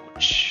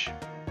 Youch!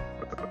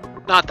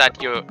 Not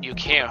that you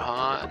care,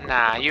 huh?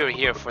 Nah, you're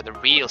here for the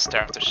real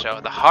star of the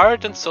show. The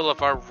heart and soul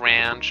of our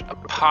ranch,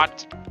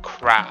 pot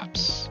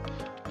crabs.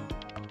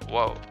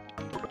 Whoa.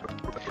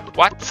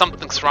 What?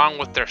 Something's wrong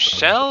with their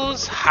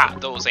shells? Ha,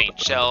 those ain't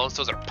shells,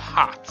 those are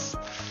pots.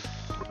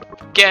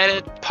 Get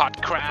it?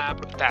 Pot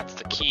crab, that's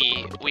the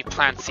key. We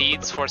plant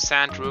seeds for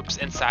sand roots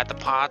inside the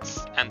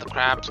pots, and the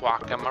crabs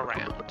walk them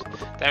around.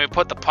 Then we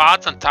put the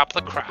pots on top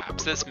of the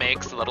crabs. This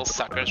makes the little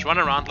suckers run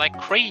around like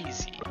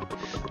crazy.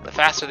 The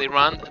faster they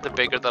run, the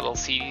bigger the little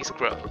seeds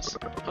grows.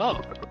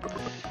 Oh.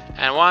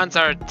 And once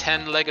our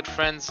 10-legged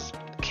friends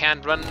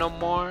can't run no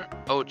more,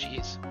 oh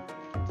geez.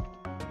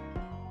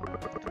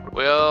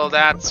 Well,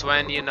 that's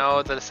when you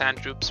know the sand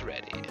droop's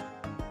ready.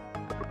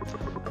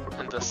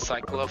 And the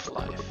cycle of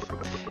life.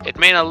 It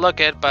may not look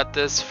it, but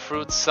this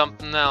fruit's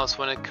something else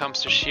when it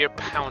comes to sheer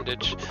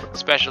poundage.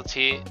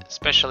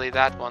 Especially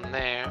that one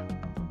there.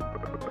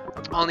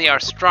 Only our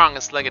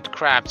strongest legged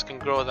crabs can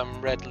grow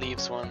them red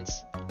leaves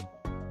ones.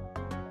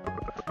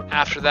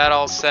 After that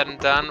all said and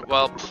done,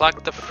 well,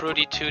 pluck the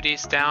fruity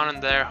tooties down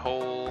in their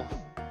hole.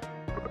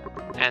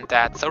 And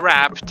that's a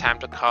wrap. Time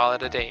to call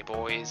it a day,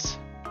 boys.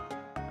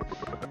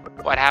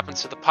 What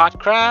happens to the pot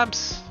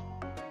crabs?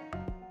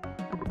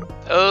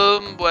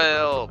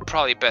 Well,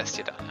 probably best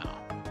you don't know.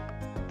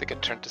 They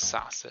get turned to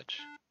sausage.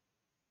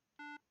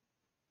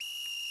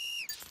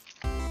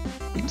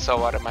 So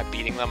what, am I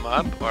beating them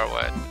up, or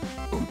what?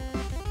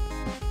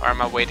 Or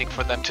am I waiting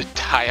for them to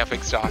die of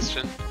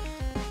exhaustion?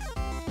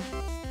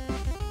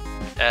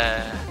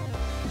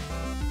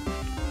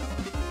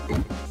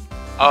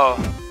 Oh.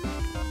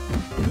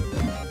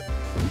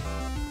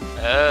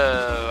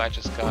 Oh, I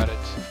just got it.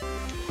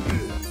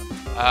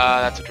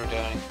 That's what we're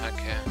doing.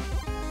 Okay.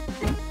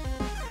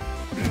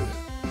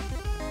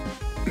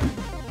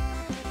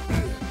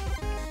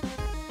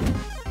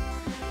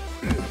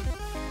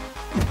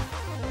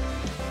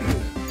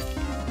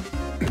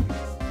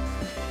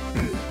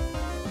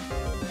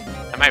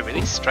 Am I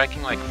really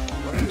striking like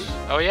forward?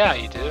 Oh yeah,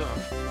 you do.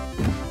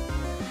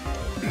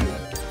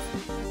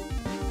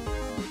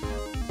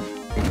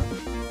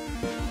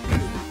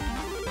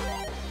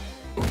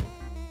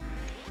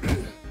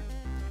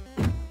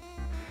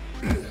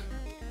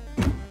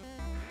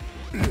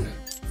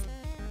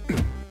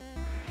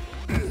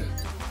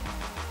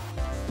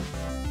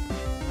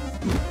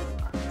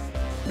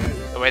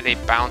 The way they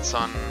bounce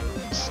on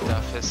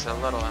stuff is a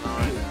little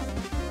annoying.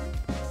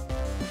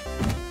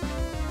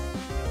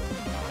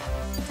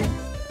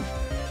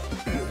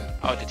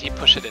 Oh, did he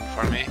push it in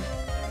for me?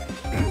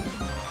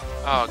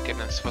 Oh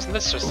goodness, wasn't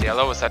this just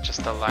yellow? Was that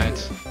just the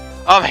light?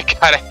 Oh my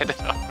god, I hit it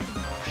over.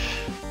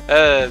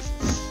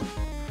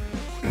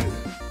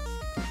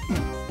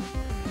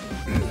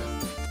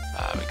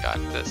 We got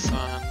this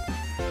one.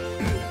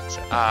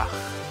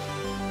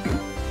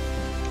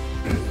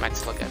 Might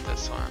still get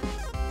this one.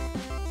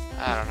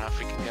 I don't know if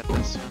we can get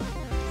this one.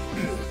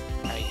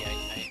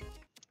 Ay.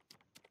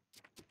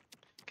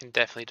 Can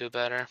definitely do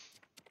better.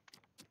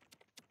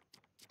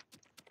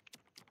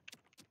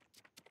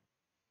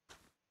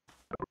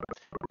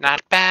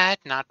 Not bad,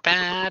 not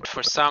bad.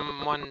 For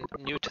someone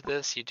new to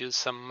this, you do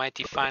some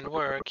mighty fine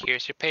work.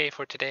 Here's your pay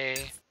for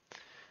today.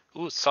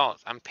 Ooh,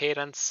 salt. I'm paid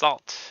on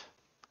salt.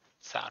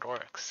 That's how it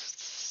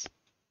works.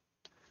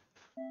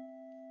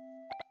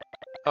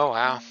 Oh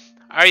wow.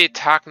 Are you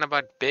talking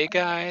about Big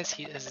Eyes?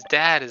 His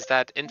dad is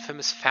that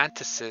infamous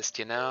fantasist,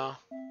 you know?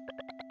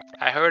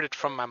 I heard it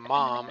from my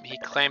mom. He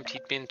claimed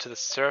he'd been to the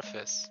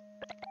surface.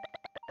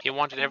 He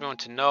wanted everyone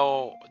to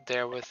know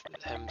they're with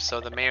him, so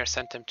the mayor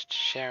sent him to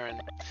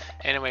Sharon.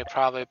 Anyway,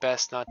 probably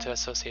best not to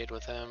associate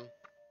with him.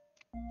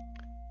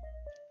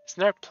 Isn't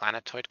there a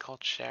planetoid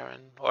called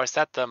Sharon? Or is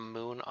that the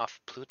moon of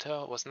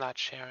Pluto? Wasn't that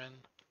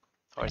Sharon?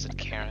 Or is it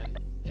Karen?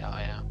 Oh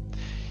yeah.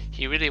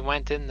 He really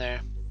went in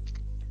there.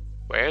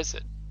 Where is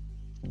it?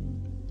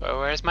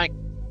 Where's my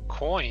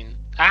coin?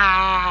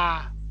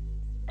 Ah!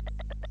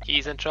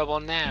 He's in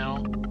trouble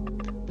now.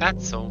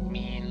 That's so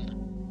mean.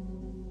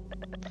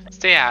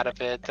 Stay out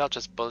of it, they'll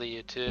just bully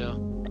you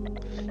too.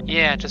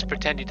 Yeah, just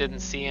pretend you didn't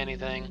see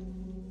anything.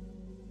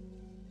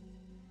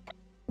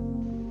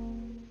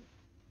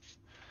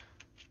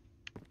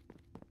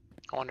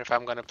 I wonder if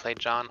I'm gonna play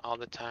John all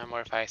the time or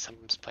if I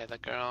sometimes play the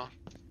girl.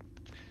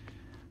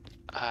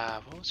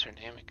 What was her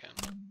name again?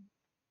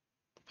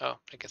 Oh,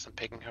 I guess I'm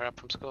picking her up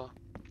from school.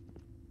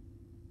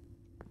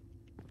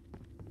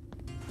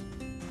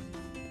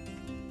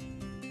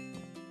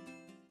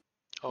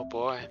 Oh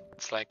boy,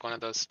 it's like one of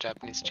those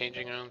Japanese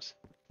changing rooms.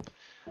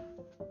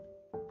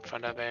 In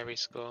front of every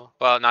school.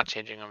 Well, not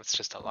changing room, it's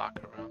just a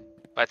locker room.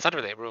 But it's not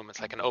really a room, it's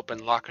like an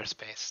open locker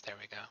space. There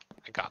we go.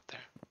 I got there.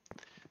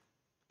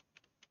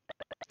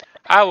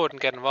 I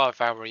wouldn't get involved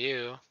if I were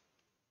you.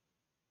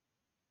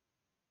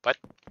 But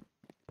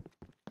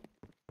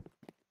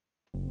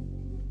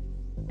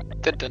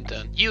dun dun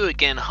dun. You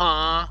again,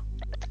 huh?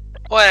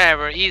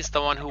 Whatever, he's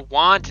the one who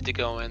wanted to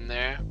go in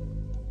there.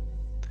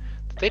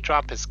 Did they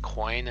drop his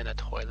coin in a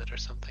toilet or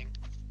something?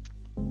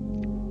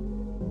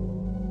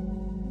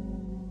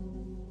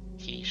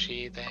 He,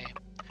 she, they.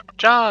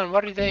 John,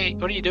 what are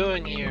you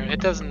doing here?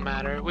 It doesn't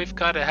matter. We've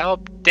got to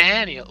help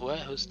Daniel. What?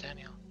 Who's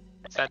Daniel?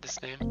 Is that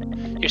his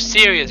name? You're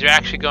serious? You're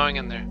actually going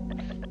in there?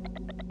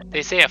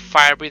 They say a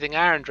fire-breathing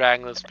iron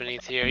dragon lives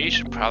beneath here. You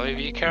should probably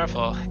be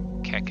careful.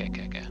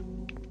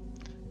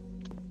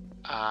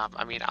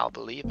 I mean, I'll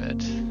believe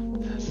it.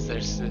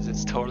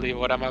 It's totally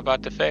what I'm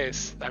about to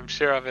face. I'm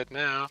sure of it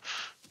now.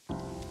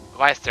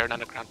 Why is there an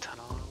underground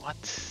tunnel?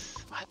 What?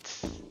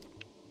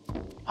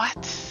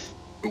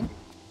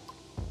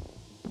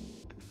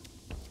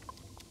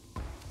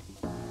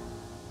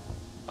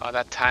 Oh,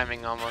 that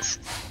timing almost.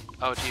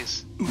 Oh,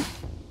 jeez.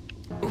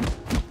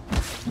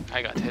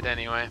 I got hit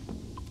anyway.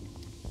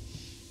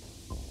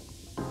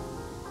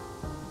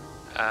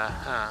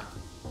 Uh-huh.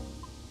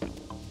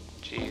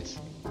 Jeez.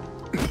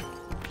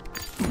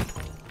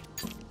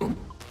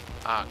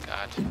 Oh,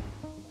 God.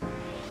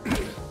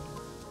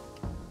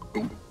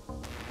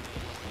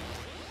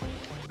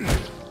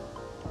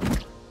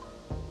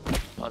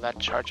 Oh, that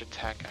charge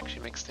attack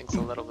actually makes things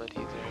a little bit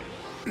easier.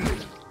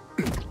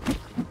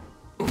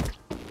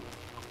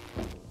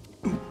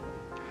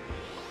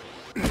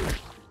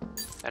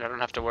 And I don't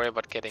have to worry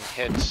about getting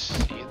hit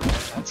either.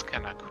 That's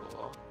kind of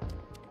cool.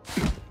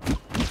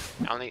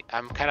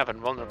 I'm kind of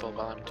invulnerable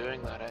while I'm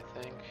doing that, I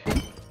think.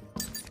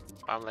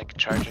 I'm like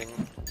charging,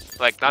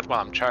 like not while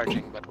I'm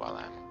charging, but while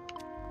I'm.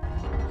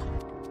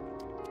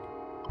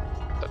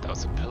 Thought that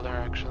was a pillar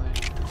actually.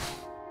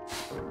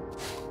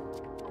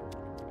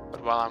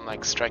 But while I'm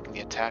like striking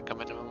the attack,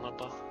 I'm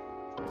invulnerable.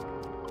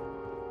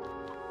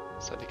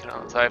 So they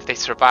can. So if they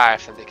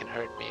survive, then they can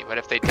hurt me. But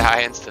if they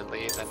die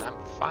instantly, then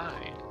I'm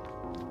fine.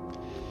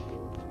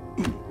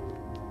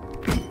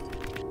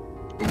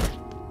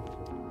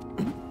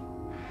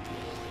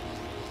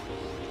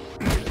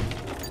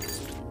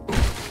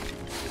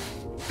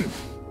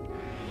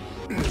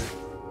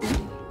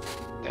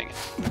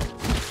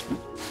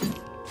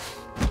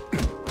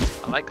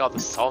 I like all the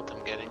salt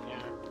I'm getting here.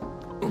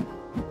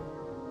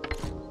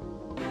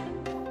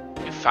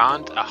 You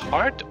found a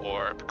heart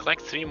orb.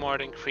 Collect 3 more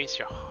to increase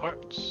your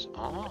hearts.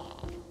 Oh.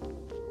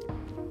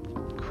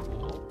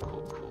 Cool.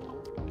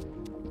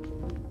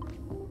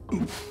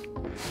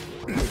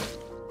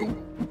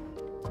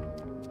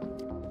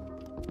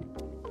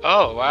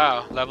 Oh,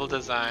 wow. Level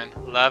design.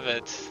 Love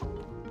it.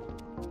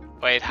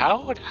 Wait,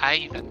 how would I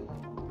even...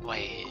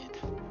 Wait.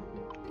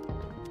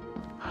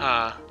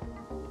 Huh.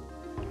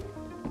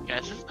 Yeah,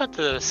 this is not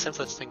the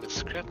simplest thing to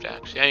script,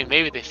 actually. I mean,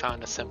 maybe they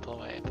found a simple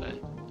way, but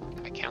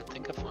I can't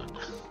think of one.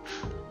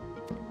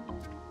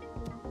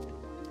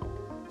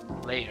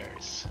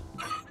 Layers.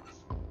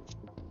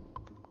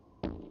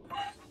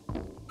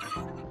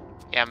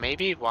 Yeah,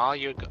 maybe while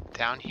you're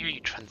down here, you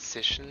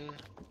transition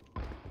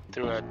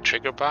through a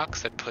trigger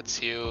box that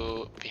puts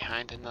you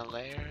behind in a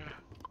layer.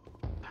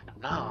 I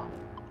don't know.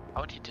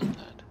 How would you do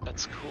that?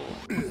 That's cool.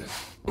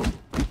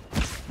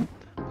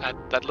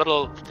 That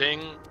little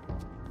thing.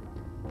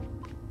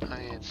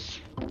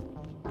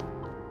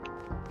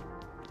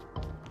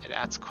 It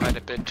adds quite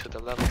a bit to the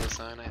level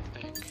design, I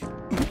think.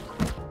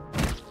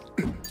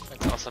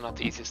 It's also not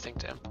the easiest thing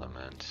to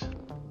implement.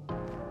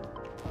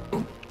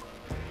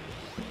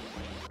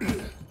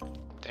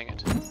 Dang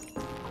it.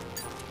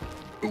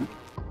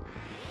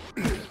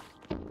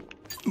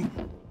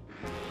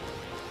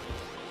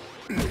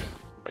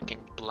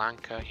 Freaking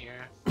Blanca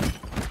here.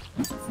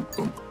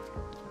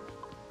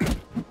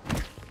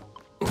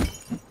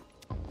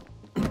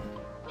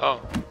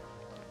 Oh.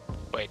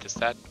 Wait, is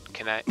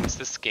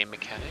this game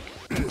mechanic?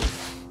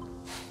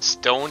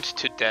 Stoned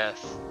to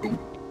death.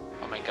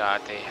 Oh my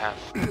god, they have...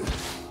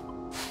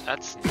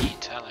 That's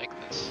neat, I like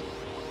this.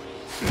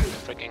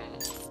 Freaking...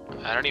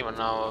 I don't even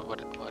know what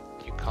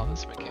you call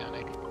this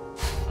mechanic.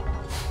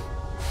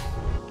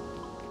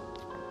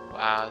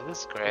 Wow, this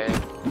is great.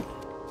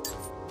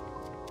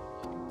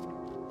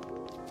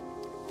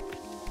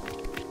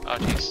 Oh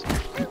jeez.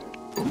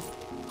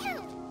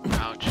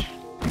 Ouch.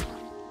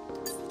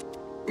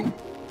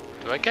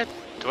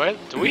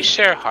 Do we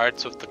share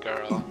hearts with the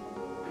girl?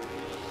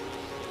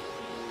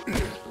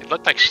 It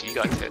looked like she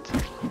got hit.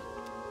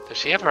 Does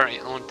she have her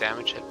own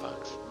damage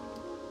hitbox?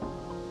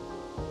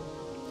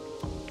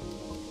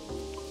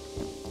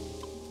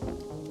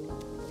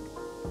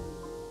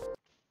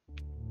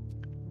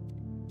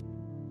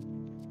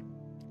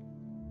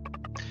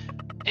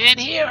 And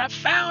here, I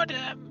found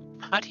him!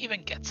 How do you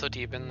even get so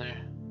deep in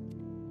there?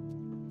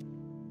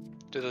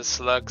 Do the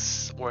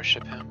slugs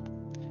worship him?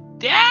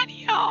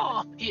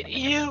 Daniel!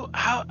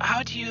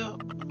 How do you...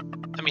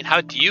 I mean,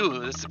 how do you?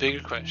 This is a bigger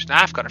question.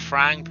 I've got a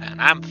frying pan.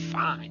 I'm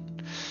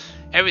fine.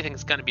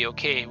 Everything's gonna be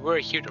okay. We're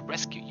here to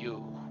rescue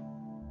you.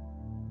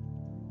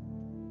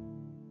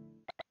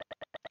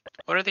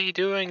 What are they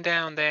doing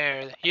down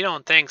there? You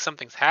don't think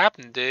something's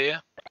happened, do you?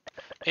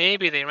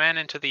 Maybe they ran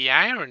into the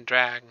Iron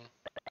Dragon.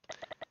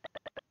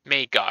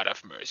 May God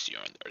have mercy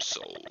on their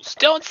souls.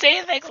 Don't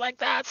say things like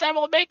that. Sam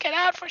will make it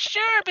out for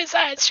sure.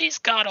 Besides, she's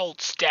got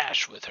old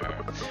Stash with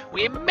her.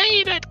 We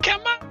made it.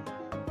 Come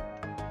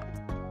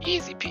on.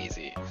 Easy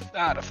peasy.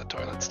 Out of the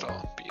toilet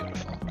stall.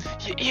 Beautiful.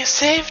 You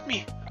saved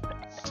me.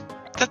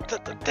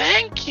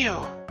 Thank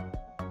you.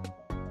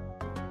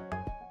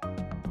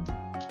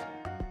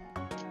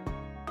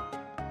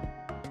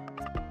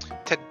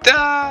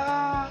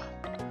 Ta-da!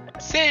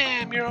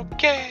 Sam, you're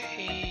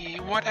okay.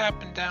 What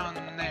happened down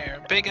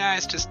there? Big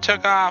Eyes just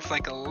took off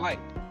like a light.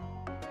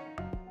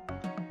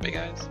 Big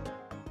Eyes?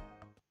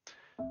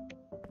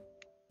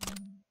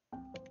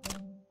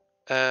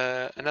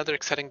 Another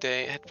exciting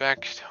day. Head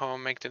back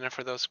home, make dinner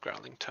for those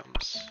growling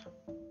tums.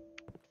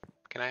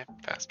 Can I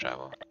fast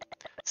travel?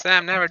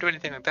 Sam, never do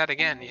anything like that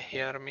again, you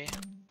hear me?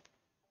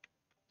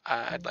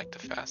 I'd like to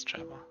fast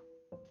travel.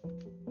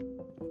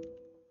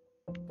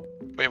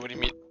 Wait, what do you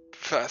mean?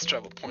 Fast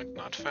travel point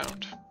not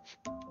found.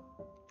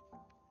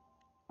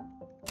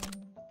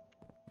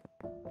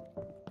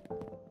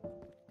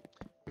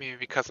 Maybe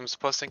because I'm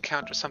supposed to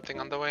encounter something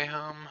on the way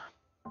home.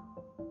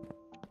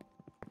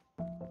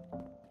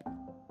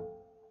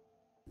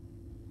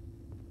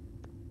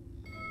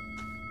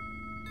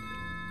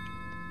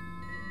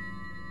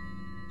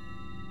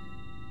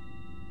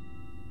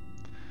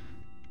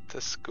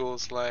 The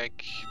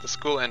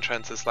school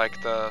entrance is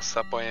like the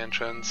subway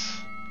entrance.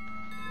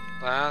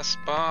 Last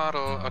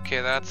bottle.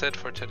 Okay, that's it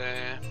for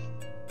today.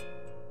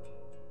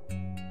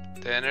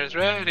 Dinner's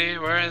ready.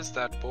 Where is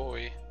that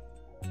boy?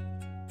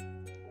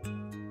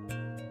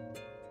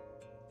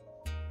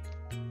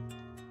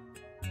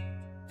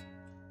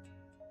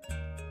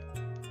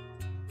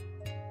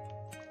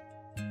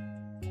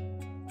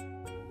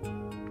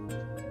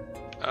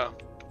 Oh.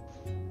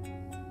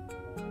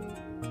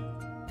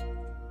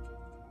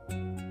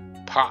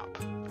 Pop.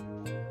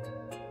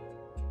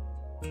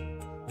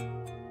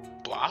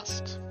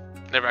 Blast?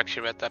 Never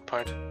actually read that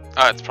part.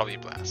 Oh, it's probably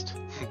Blast.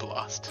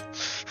 Blast.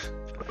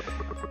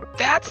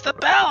 That's the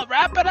bell!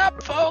 Wrap it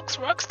up, folks!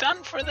 Work's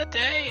done for the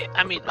day!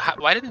 I mean,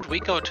 why didn't we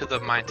go to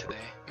the mine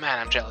today? Man,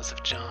 I'm jealous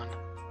of John.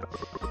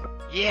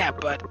 Yeah,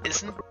 but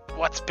isn't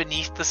what's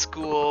beneath the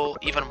school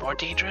even more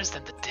dangerous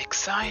than the dig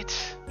site?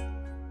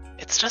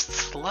 It's just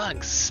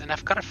slugs, and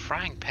I've got a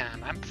frying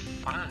pan. I'm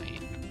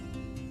fine.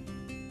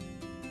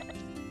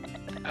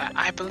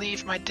 I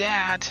believe my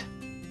dad.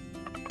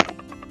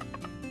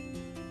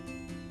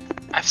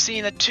 I've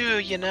seen it too,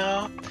 you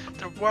know.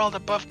 The world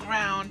above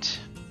ground.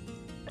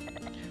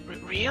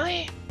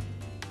 Really?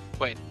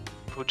 Wait,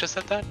 who just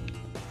said that?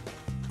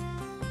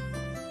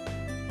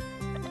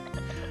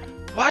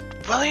 What,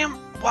 William?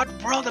 What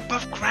world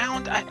above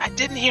ground? I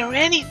didn't hear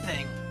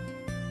anything.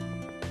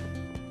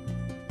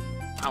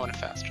 I want to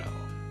fast travel.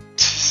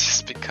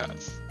 Just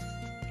because.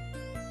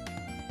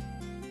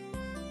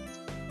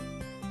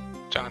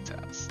 John's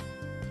house.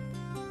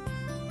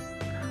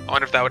 I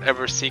wonder if that would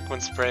ever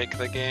sequence break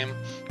the game.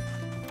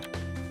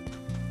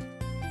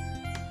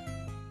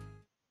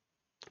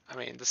 I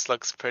mean, this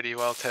looks pretty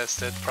well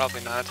tested.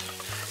 Probably not.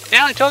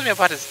 Now he told me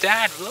about his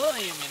dad,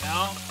 William, you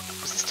know.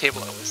 Was this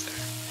table always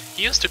there?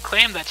 He used to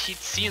claim that he'd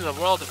seen the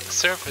world at the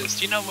surface.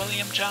 Do you know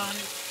William, John?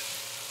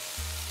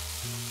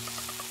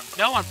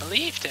 No one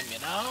believed him, you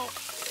know.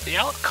 They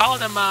all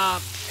called him a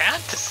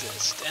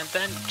fantasist, and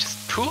then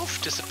just poof,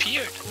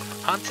 disappeared.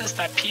 Hunt says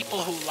that people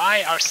who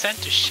lie are sent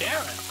to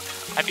Sharon.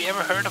 Have you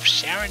ever heard of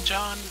Sharon,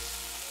 John?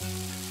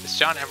 Does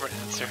John ever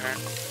answer her?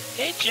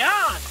 Hey,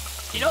 John!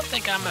 You don't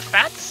think I'm a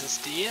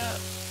fantasist, do you?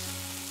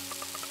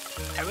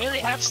 I really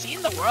have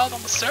seen the world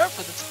on the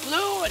surface. It's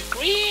blue and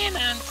green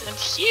and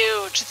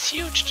huge. It's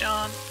huge,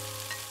 John.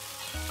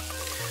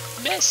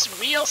 Miss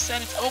Real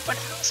said it's open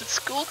house at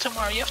school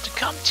tomorrow. You have to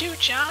come too,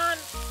 John.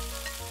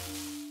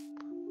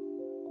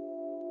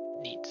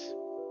 Neat.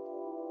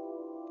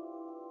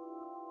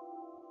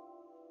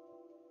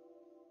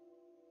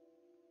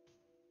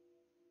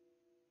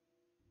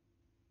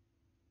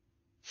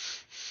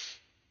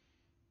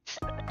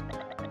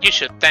 You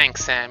should thank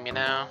Sam, you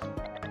know.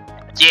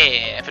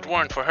 Yeah, if it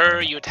weren't for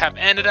her, you'd have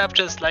ended up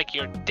just like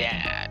your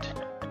dad.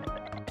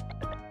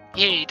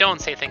 Hey, don't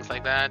say things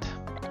like that.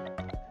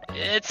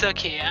 It's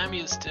okay, I'm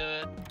used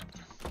to it.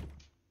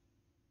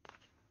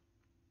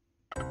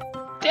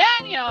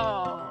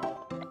 Daniel!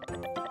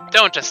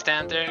 Don't just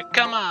stand there,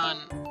 come on.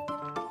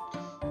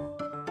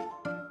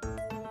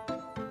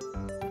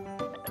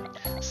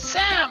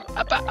 Sam,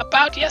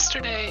 about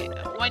yesterday,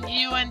 when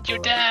you and your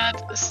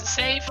dad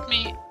saved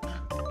me.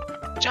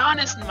 John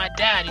isn't my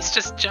dad, he's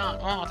just John.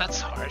 Oh,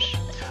 that's harsh.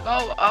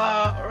 Oh,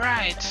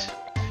 right.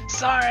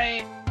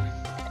 Sorry.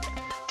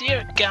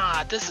 Dear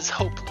God, this is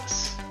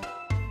hopeless.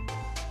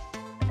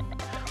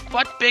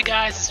 What Big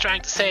Eyes is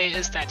trying to say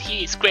is that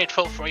he's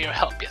grateful for your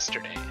help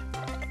yesterday.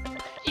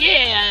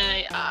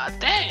 Yeah,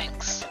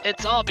 thanks.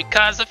 It's all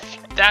because of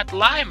that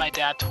lie my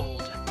dad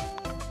told.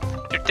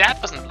 Your dad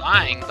wasn't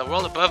lying, the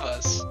world above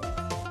us.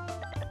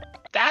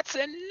 That's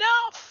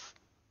enough!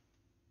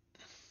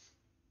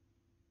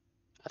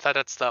 thought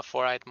that's the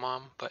four-eyed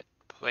mom, but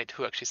wait,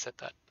 who actually said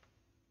that?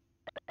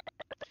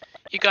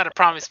 You gotta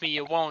promise me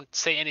you won't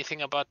say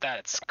anything about that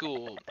at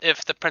school.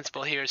 If the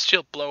principal hears,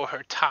 she'll blow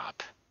her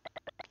top.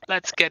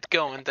 Let's get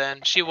going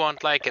then. She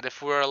won't like it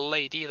if we're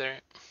late either.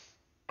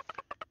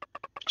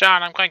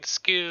 John, I'm going to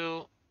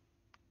school.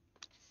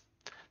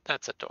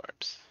 That's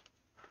adorbs.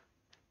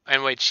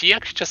 And wait, she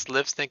actually just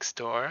lives next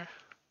door?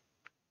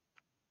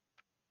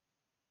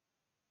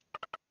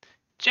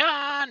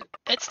 John,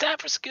 it's time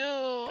for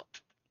school.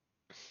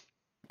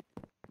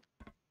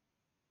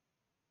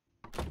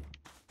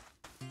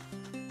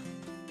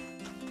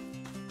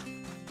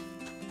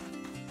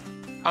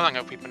 How long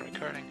have we been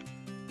recording?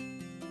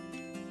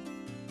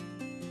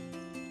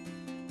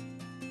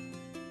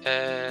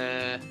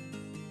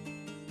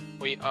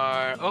 We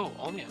are, oh,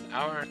 only an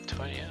hour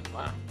 20 in,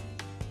 wow.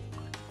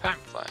 Time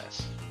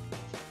flies.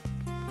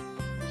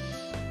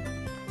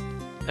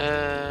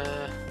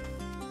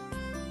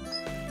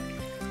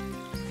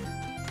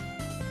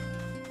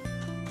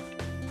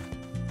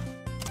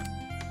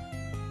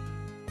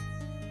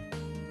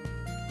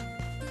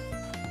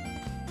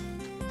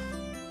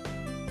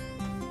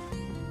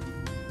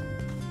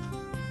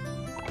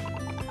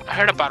 I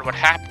heard about what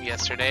happened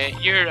yesterday.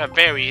 You're on a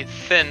very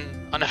thin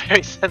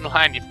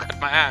line you've cut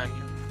my eye on.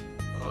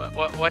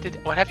 What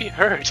have you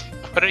heard?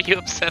 What are you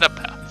upset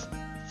about?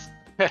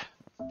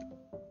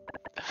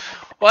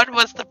 What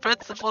was the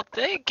principal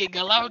thinking,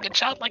 allowing a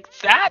child like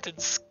that in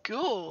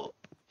school?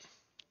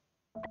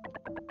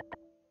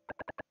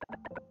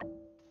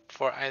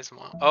 Four eyes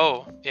mom.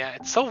 Oh, yeah,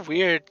 it's so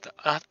weird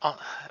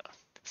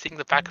seeing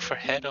the back of her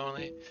head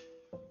only.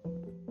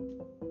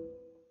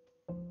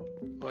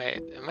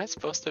 Wait, am I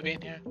supposed to be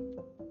in here?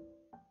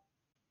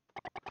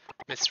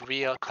 Miss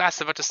Real, class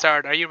is about to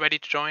start. Are you ready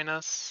to join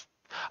us?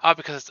 Oh,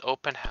 because it's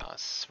open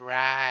house.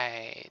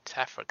 Right.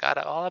 I forgot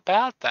all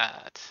about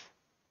that.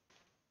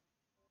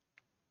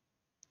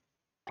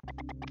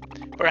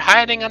 We're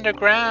hiding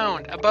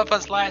underground. Above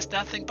us lies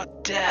nothing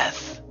but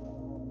death.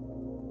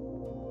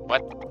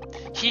 What?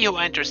 He who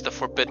enters the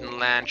forbidden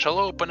land shall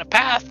open a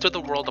path to the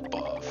world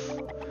above.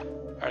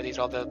 Are these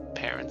all the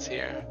parents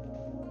here?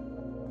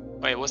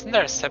 Wait, wasn't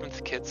there a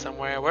seventh kid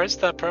somewhere? Where's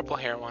the purple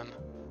hair one?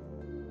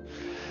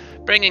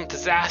 Bringing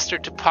disaster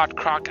to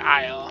Potcrock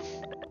Isle.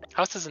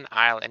 House is an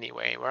isle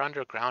anyway. We're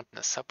underground in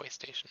a subway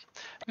station.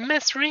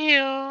 Miss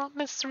Real!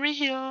 Miss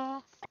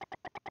Real!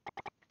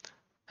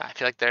 I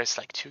feel like there's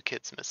like 2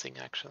 kids missing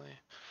actually.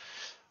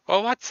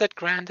 Well, what's it,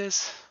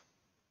 Grandis?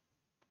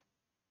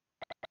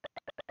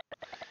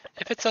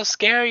 If it's so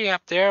scary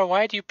up there,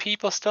 why do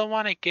people still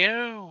want to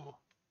go?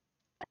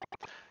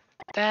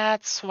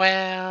 That's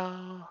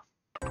well...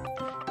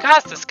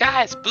 'Cause the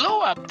sky is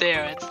blue up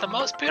there. It's the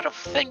most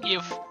beautiful thing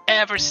you've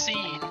ever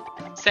seen.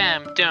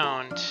 Sam,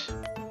 don't.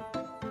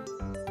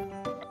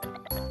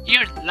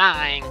 You're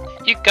lying.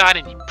 You got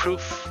any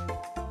proof?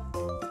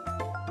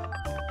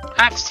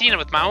 I've seen it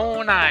with my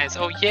own eyes.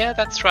 Oh yeah,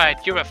 that's right.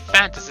 You're a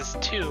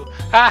fantasist too.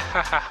 Ha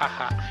ha ha ha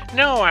ha.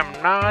 No, I'm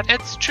not.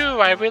 It's true.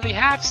 I really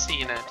have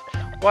seen it.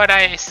 What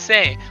I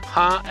say?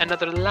 Huh?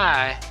 Another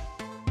lie.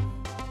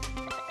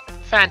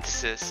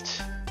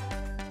 Fantasist.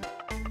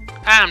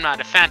 I'm not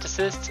a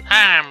fantasist.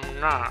 I'm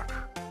not.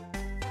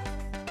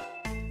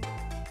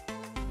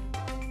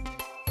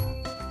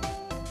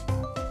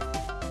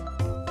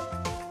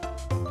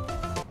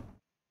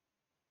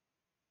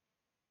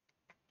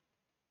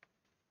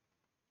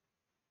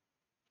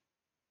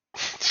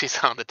 She's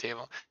on the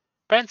table.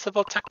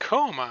 Principal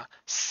Tacoma.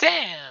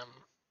 Sam!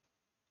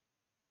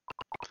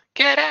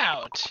 Get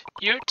out!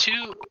 You're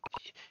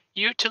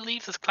to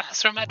leave this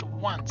classroom at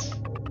once.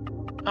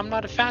 I'm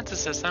not a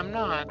fantasist, I'm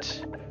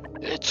not.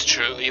 It's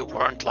true, you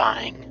weren't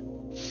lying.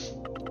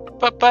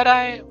 But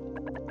I...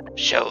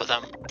 Show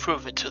them,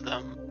 prove it to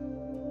them.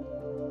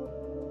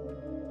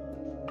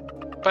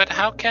 But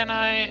how can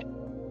I...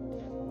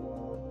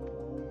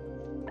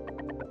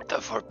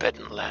 The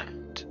Forbidden Land.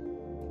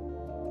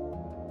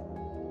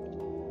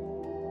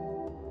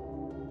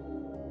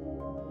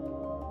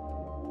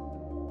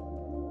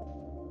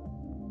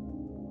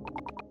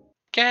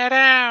 Get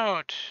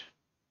out!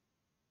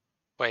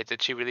 Wait,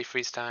 did she really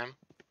freeze time?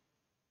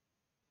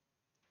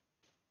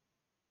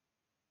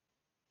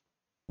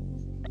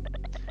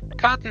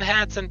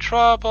 Cottonhead's in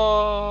trouble!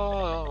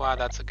 Oh, wow,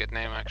 that's a good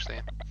name, actually.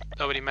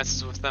 Nobody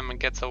messes with them and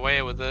gets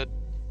away with it.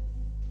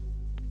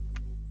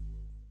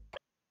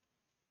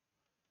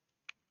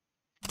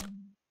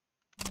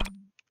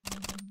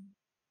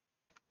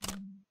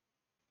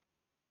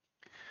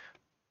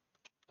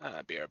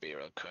 BRB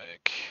real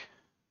quick.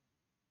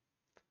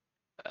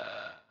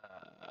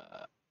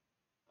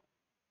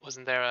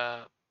 Wasn't there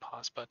a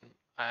pause button?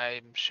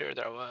 I'm sure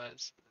there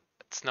was.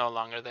 It's no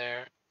longer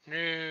there.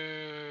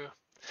 No.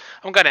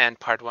 I'm gonna end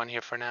part 1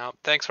 here for now.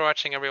 Thanks for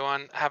watching,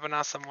 everyone. Have an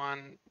awesome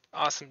one.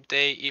 Awesome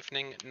day,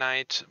 evening,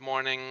 night,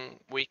 morning,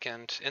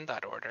 weekend, in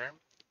that order.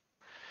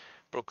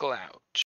 Brookle out.